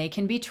you, and they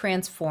can be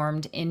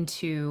transformed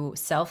into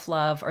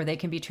self-love, or they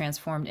can be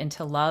transformed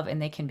into love,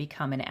 and they can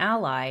become an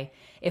ally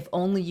if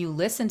only you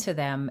listen to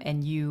them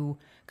and you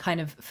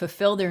kind of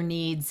fulfill their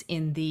needs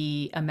in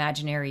the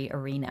imaginary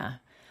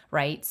arena,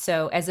 right?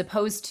 So as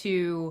opposed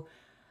to,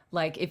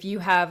 like, if you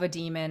have a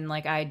demon,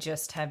 like I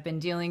just have been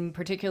dealing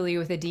particularly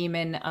with a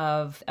demon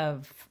of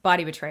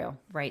body betrayal,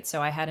 right?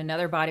 So I had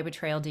another body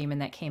betrayal demon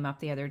that came up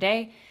the other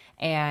day,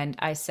 and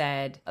I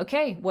said,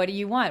 okay, what do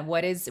you want?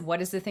 What is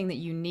the thing that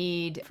you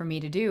need for me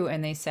to do?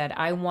 And they said,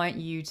 I want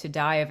you to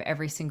die of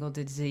every single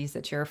disease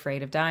that you're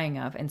afraid of dying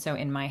of. And so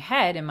in my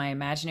head, in my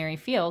imaginary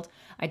field,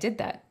 I did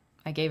that.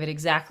 I gave it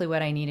exactly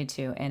what I needed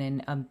to. And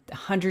in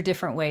 100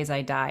 different ways,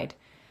 I died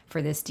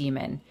for this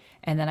demon.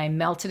 And then I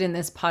melted in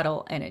this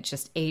puddle, and it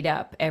just ate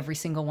up every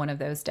single one of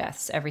those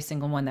deaths, every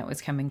single one that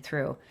was coming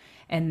through.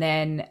 And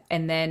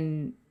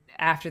then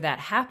after that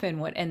happened,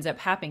 what ends up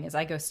happening is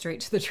I go straight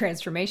to the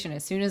transformation.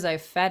 As soon as I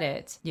fed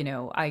it,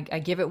 I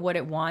give it what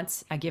it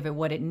wants, I give it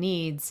what it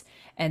needs.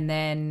 And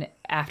then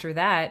after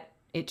that,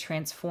 it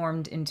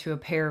transformed into a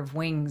pair of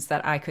wings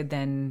that I could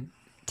then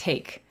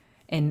take.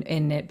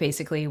 And it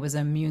basically was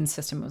an immune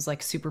system. It was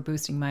like super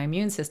boosting my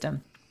immune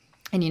system.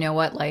 And you know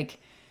what? Like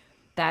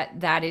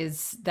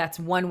that's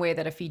one way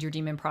that a feed your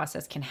demon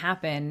process can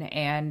happen.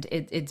 And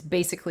it's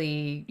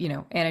basically,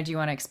 Anna, do you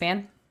want to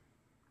expand?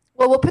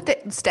 Well, we'll put the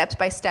steps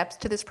by steps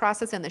to this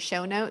process in the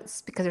show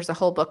notes, because there's a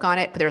whole book on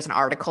it, but there's an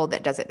article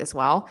that does it as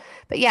well.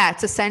 But yeah,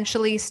 it's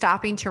essentially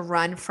stopping to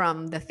run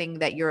from the thing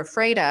that you're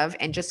afraid of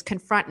and just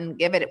confront and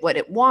give it what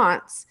it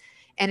wants.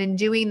 And in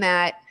doing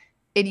that,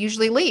 it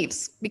usually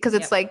leaves, because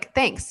it's like,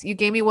 thanks, you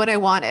gave me what I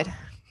wanted.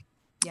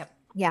 Yep.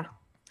 Yeah.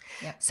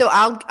 Yep. So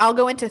I'll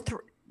go into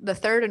the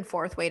third and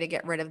fourth way to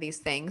get rid of these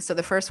things. So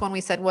the first one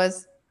we said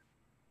was,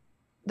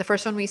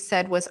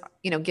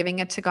 giving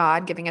it to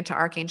God, giving it to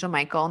Archangel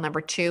Michael. Number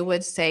 2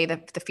 would say the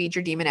feed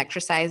your demon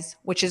exercise,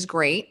 which is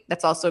great.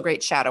 That's also a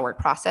great shadow work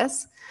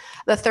process.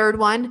 The third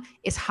one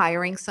is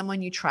hiring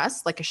someone you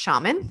trust, like a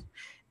shaman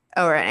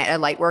or a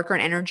light worker,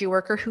 an energy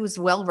worker who's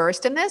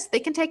well-versed in this.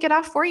 They can take it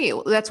off for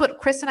you. That's what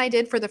Chris and I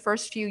did for the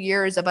first few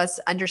years of us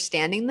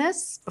understanding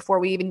this, before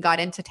we even got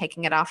into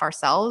taking it off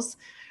ourselves.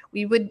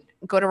 We would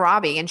go to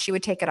Robbie and she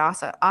would take it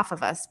off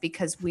of us,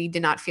 because we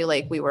did not feel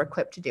like we were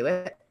equipped to do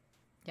it.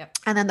 Yep.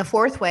 And then the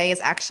fourth way is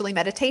actually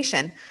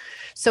meditation.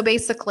 So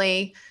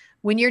basically,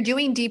 when you're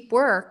doing deep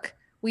work,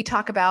 we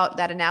talk about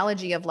that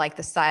analogy of like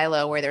the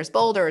silo where there's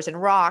boulders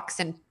and rocks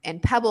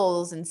and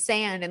pebbles and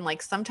sand. And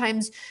like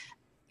sometimes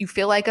you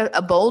feel like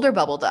a boulder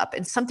bubbled up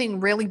and something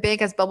really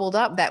big has bubbled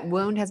up. That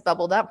wound has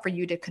bubbled up for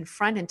you to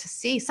confront and to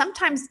see.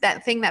 Sometimes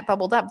that thing that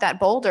bubbled up, that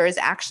boulder, is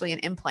actually an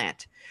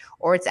implant,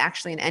 or it's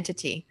actually an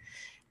entity.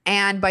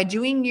 And by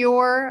doing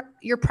your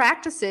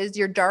practices,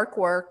 your dark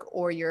work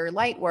or your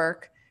light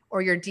work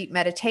or your deep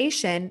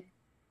meditation,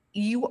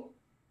 you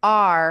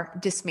are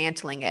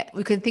dismantling it.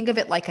 We can think of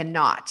it like a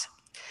knot.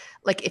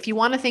 Like if you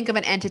want to think of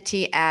an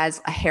entity as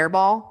a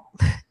hairball,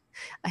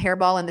 a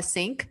hairball in the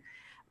sink,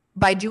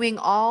 by doing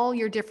all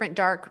your different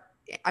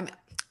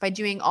by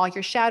doing all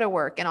your shadow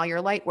work and all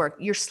your light work,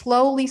 you're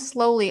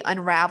slowly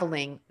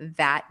unraveling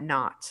that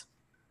knot.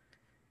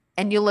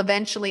 And you'll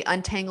eventually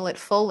untangle it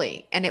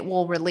fully and it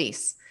will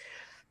release.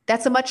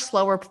 That's a much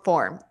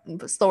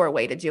slower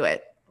way to do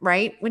it.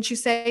 Right? Wouldn't you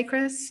say,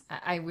 Chris?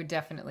 I would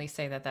definitely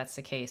say that that's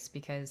the case,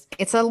 because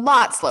it's a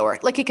lot slower.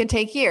 Like it can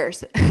take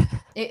years.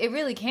 It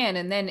really can.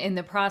 And then in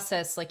the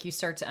process, like you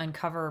start to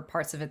uncover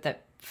parts of it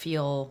that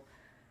feel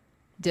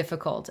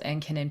difficult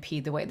and can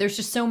impede the way. There's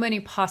just so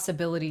many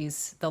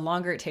possibilities. The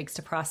longer it takes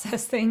to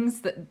process things,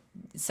 that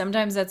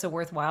sometimes that's a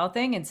worthwhile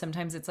thing. And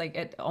sometimes it's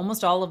like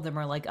almost all of them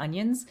are like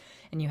onions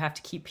and you have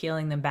to keep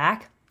peeling them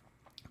back.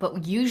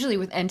 But usually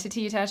with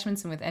entity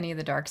attachments and with any of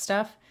the dark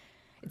stuff,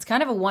 it's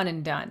kind of a one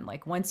and done.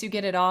 Like once you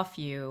get it off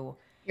you,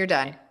 you're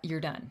done. You're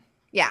done.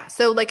 Yeah.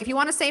 So like if you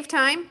want to save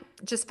time,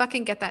 just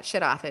fucking get that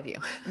shit off of you.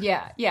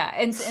 Yeah. Yeah.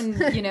 And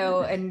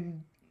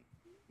and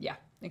yeah,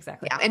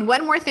 exactly. Yeah. And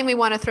one more thing we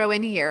want to throw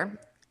in here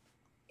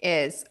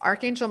is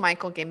Archangel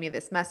Michael gave me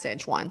this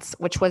message once,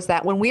 which was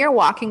that when we are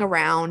walking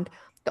around,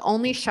 the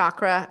only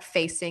chakra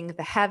facing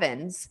the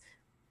heavens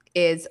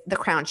is the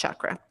crown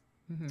chakra.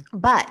 Mm-hmm.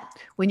 But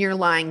when you're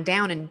lying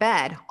down in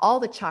bed, all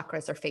the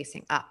chakras are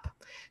facing up.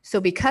 So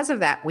because of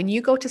that, when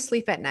you go to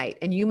sleep at night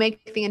and you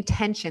make the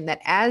intention that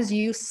as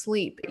you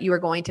sleep, you are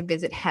going to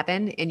visit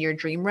heaven in your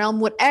dream realm,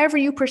 whatever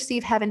you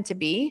perceive heaven to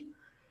be,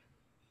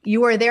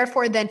 you are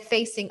therefore then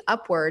facing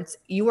upwards.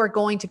 You are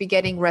going to be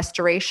getting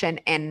restoration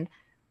and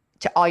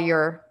to all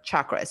your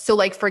chakras. So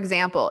like, for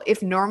example,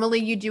 if normally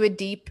you do a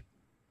deep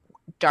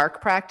dark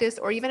practice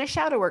or even a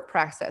shadow work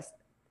practice,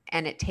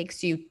 and it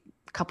takes you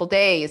a couple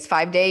days,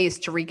 5 days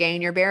to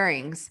regain your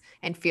bearings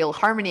and feel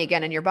harmony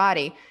again in your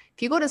body,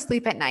 If you go to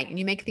sleep at night and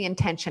you make the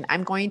intention,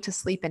 I'm going to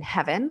sleep in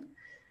heaven,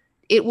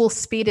 it will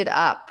speed it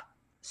up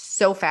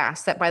so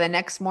fast that by the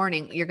next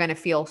morning, you're going to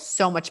feel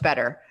so much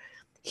better.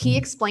 He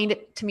explained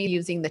it to me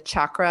using the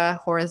chakra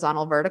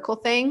horizontal vertical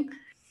thing.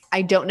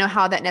 I don't know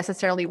how that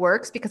necessarily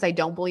works because I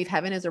don't believe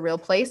heaven is a real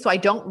place. So I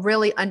don't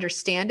really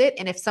understand it.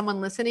 And if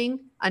someone listening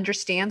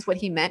understands what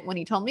he meant when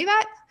he told me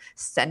that,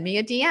 send me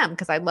a DM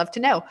because I'd love to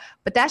know.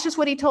 But that's just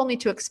what he told me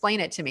to explain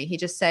it to me. He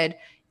just said,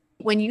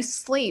 when you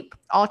sleep,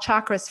 all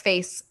chakras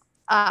face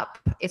up.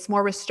 It's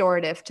more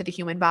restorative to the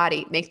human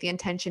body. Make the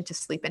intention to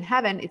sleep in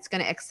heaven. It's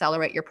going to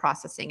accelerate your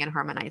processing and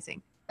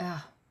harmonizing.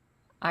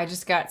 I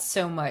just got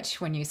so much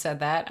when you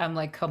said that. I'm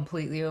like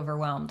completely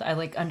overwhelmed. I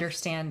like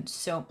understand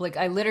so, like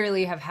I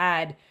literally have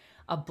had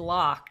a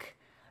block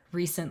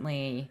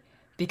recently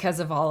because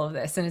of all of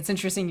this. And it's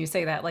interesting you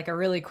say that. Like a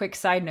really quick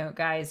side note,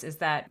 guys, is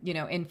that, you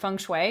know, in feng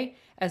shui,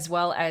 as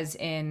well as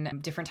in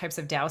different types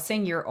of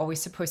dowsing, you're always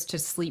supposed to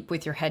sleep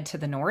with your head to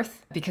the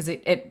north because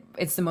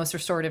it's the most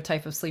restorative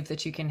type of sleep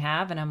that you can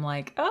have. And I'm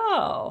like,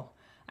 oh,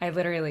 I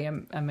literally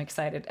I'm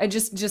excited. I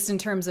just in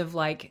terms of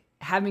like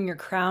having your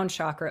crown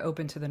chakra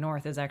open to the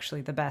north is actually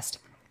the best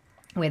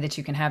way that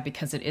you can have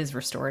because it is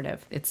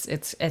restorative.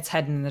 It's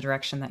heading in the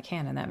direction that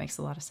can, and that makes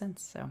a lot of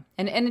sense. So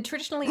and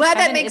traditionally, glad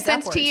that makes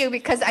sense upwards. to you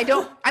because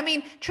I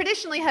mean,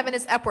 traditionally heaven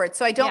is upwards,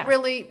 so I don't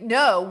really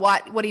know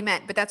what he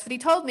meant, but that's what he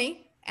told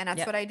me, and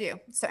that's what I do.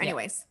 So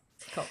anyways,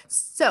 cool.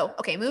 So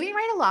okay, moving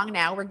right along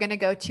now, we're going to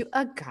go to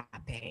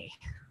agape.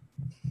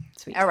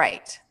 Sweet. All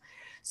right.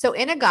 So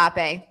in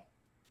agape,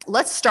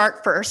 let's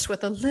start first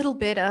with a little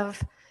bit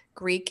of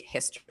Greek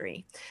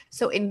history.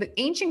 So in the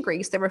ancient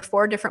Greece, there were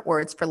 4 different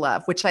words for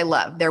love, which I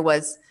love. There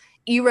was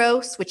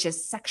eros, which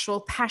is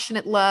sexual,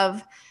 passionate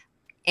love.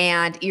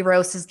 And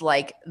eros is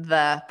like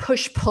the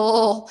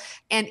push-pull.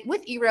 And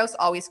with eros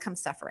always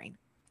comes suffering.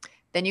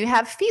 Then you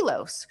have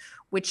philos,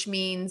 which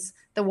means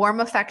the warm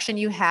affection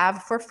you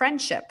have for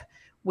friendship,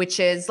 which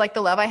is like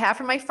the love I have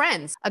for my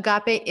friends.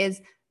 Agape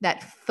is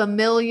that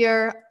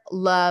familiar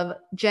love,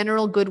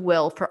 general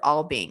goodwill for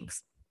all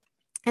beings.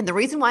 And the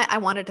reason why I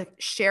wanted to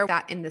share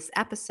that in this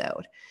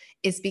episode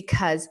is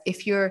because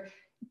if you're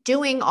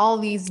doing all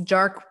these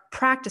dark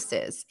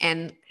practices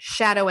and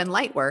shadow and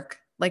light work,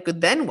 like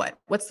then what?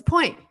 What's the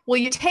point? Well,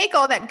 you take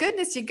all that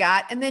goodness you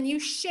got and then you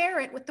share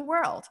it with the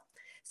world.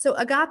 So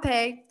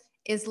agape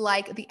is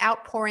like the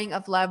outpouring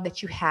of love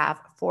that you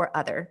have for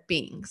other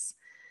beings.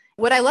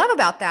 What I love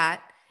about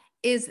that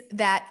is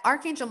that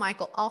Archangel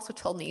Michael also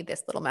told me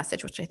this little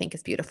message, which I think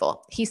is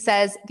beautiful. He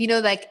says, you know,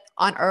 like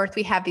on earth,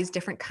 we have these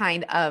different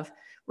kind of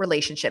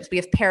relationships. We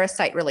have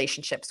parasite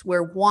relationships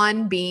where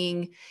one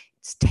being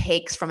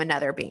takes from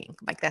another being,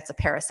 like that's a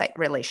parasite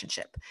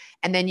relationship.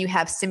 And then you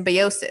have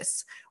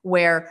symbiosis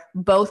where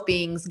both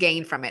beings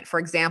gain from it. For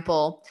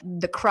example,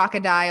 the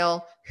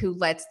crocodile who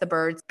lets the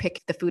birds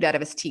pick the food out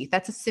of his teeth.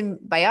 That's a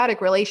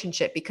symbiotic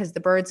relationship because the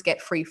birds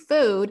get free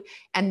food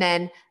and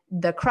then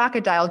the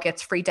crocodile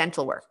gets free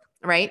dental work,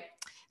 right?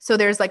 So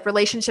there's like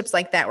relationships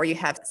like that where you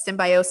have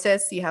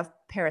symbiosis, you have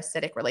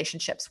parasitic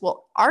relationships.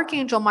 Well,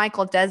 Archangel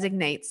Michael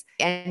designates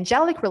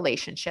angelic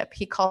relationship.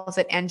 He calls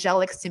it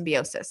angelic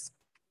symbiosis.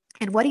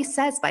 And what he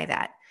says by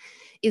that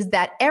is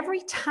that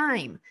every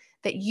time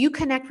that you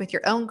connect with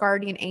your own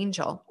guardian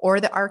angel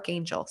or the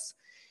archangels,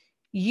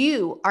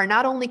 you are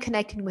not only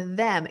connecting with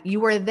them,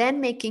 you are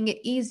then making it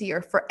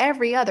easier for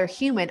every other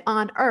human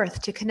on earth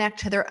to connect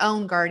to their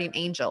own guardian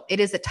angel. It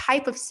is a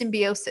type of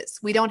symbiosis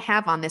we don't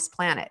have on this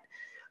planet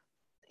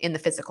in the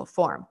physical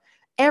form.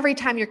 Every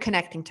time you're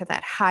connecting to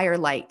that higher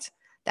light,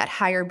 that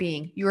higher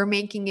being, you're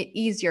making it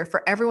easier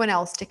for everyone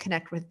else to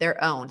connect with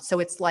their own. So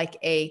it's like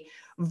a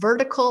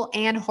vertical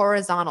and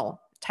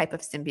horizontal type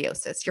of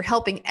symbiosis. You're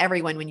helping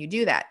everyone when you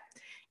do that.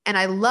 And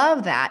I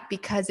love that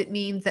because it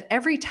means that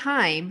every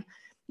time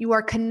you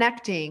are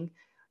connecting,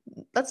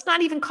 let's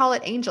not even call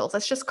it angels,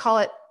 let's just call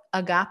it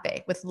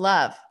agape with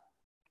love,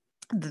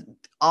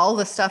 all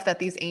the stuff that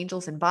these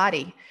angels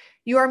embody.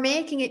 You are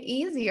making it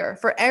easier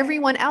for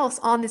everyone else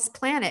on this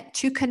planet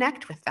to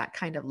connect with that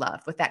kind of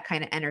love, with that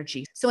kind of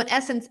energy. So in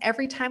essence,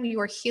 every time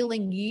you are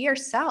healing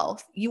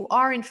yourself, you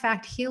are in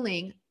fact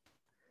healing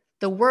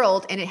the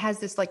world, and it has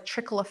this like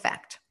trickle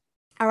effect.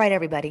 All right,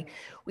 everybody,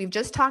 we've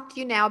just talked to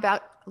you now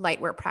about light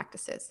work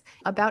practices,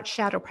 about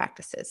shadow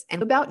practices,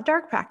 and about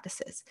dark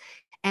practices.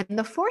 And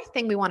the 4th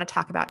thing we want to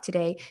talk about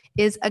today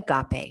is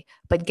agape.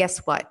 But guess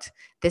what?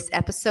 This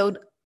episode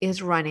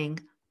is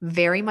running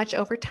very much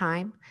over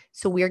time.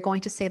 So we're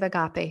going to save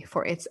agape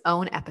for its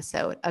own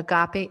episode.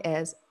 Agape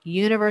is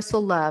universal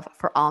love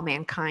for all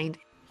mankind.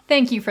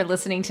 Thank you for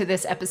listening to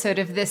this episode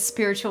of This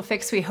Spiritual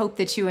Fix. We hope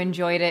that you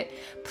enjoyed it.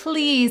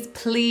 Please,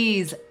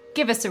 please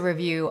give us a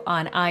review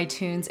on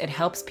iTunes. It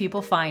helps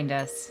people find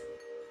us.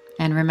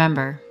 And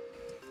remember,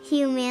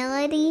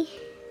 Humility,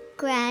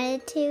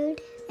 gratitude,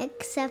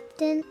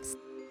 acceptance,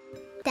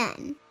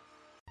 done.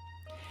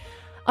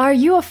 are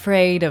you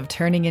afraid of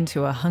turning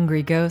into a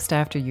hungry ghost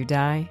after you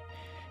die?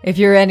 If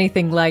you're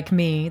anything like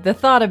me, the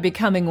thought of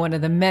becoming one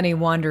of the many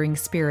wandering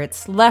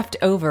spirits left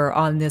over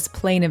on this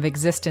plane of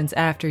existence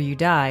after you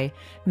die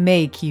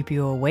may keep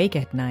you awake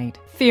at night.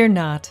 Fear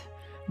not.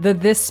 The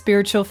This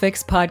Spiritual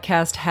Fix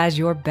podcast has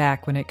your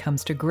back when it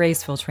comes to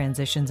graceful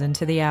transitions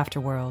into the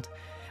afterworld.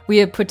 We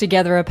have put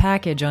together a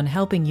package on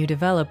helping you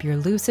develop your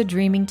lucid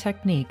dreaming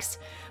techniques,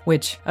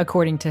 which,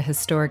 according to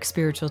historic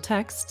spiritual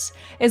texts,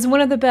 is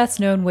one of the best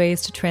known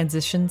ways to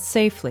transition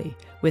safely,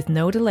 with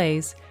no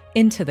delays,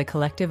 into the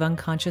collective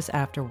unconscious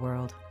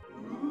afterworld.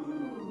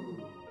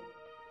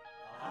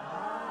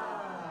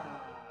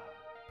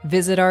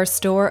 Visit our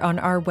store on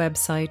our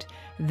website,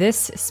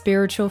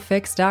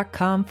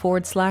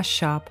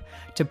 thisspiritualfix.com/shop,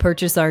 to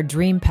purchase our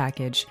dream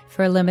package.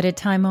 For a limited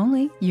time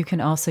only, you can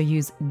also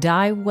use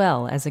Die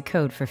Well as a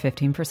code for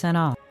 15%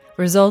 off.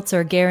 Results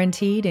are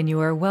guaranteed, and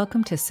you are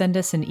welcome to send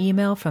us an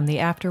email from the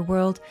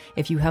afterworld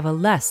if you have a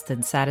less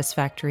than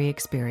satisfactory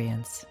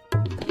experience.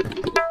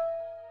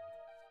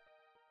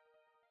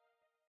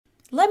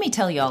 Let me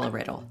tell y'all a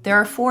riddle. There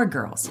are 4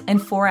 girls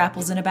and 4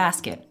 apples in a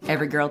basket.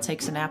 Every girl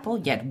takes an apple,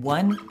 yet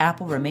 1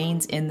 apple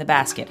remains in the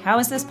basket. How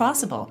is this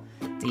possible?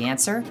 The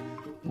answer?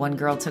 One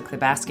girl took the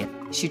basket.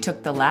 She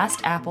took the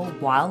last apple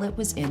while it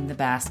was in the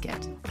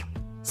basket.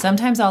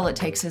 Sometimes all it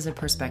takes is a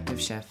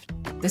perspective shift.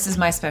 This is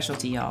my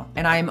specialty, y'all,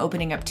 and I am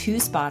opening up 2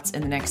 spots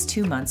in the next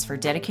 2 months for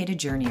dedicated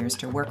journeyers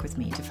to work with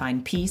me to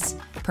find peace,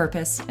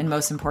 purpose, and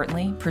most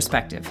importantly,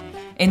 perspective.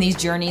 In these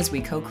journeys, we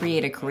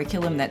co-create a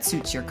curriculum that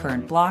suits your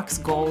current blocks,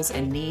 goals,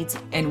 and needs,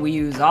 and we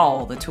use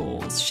all the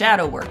tools: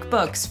 shadow work,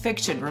 books,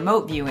 fiction,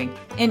 remote viewing,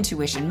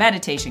 intuition,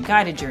 meditation,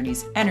 guided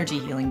journeys, energy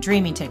healing,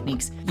 dreaming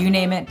techniques, you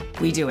name it,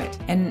 we do it,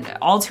 and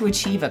all to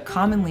achieve a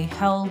commonly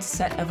held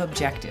set of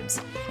objectives.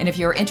 And if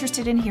you're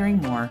interested in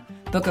hearing more,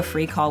 book a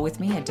free call with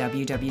me at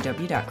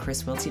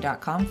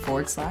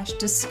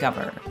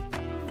www.chriswiltsey.com/discover.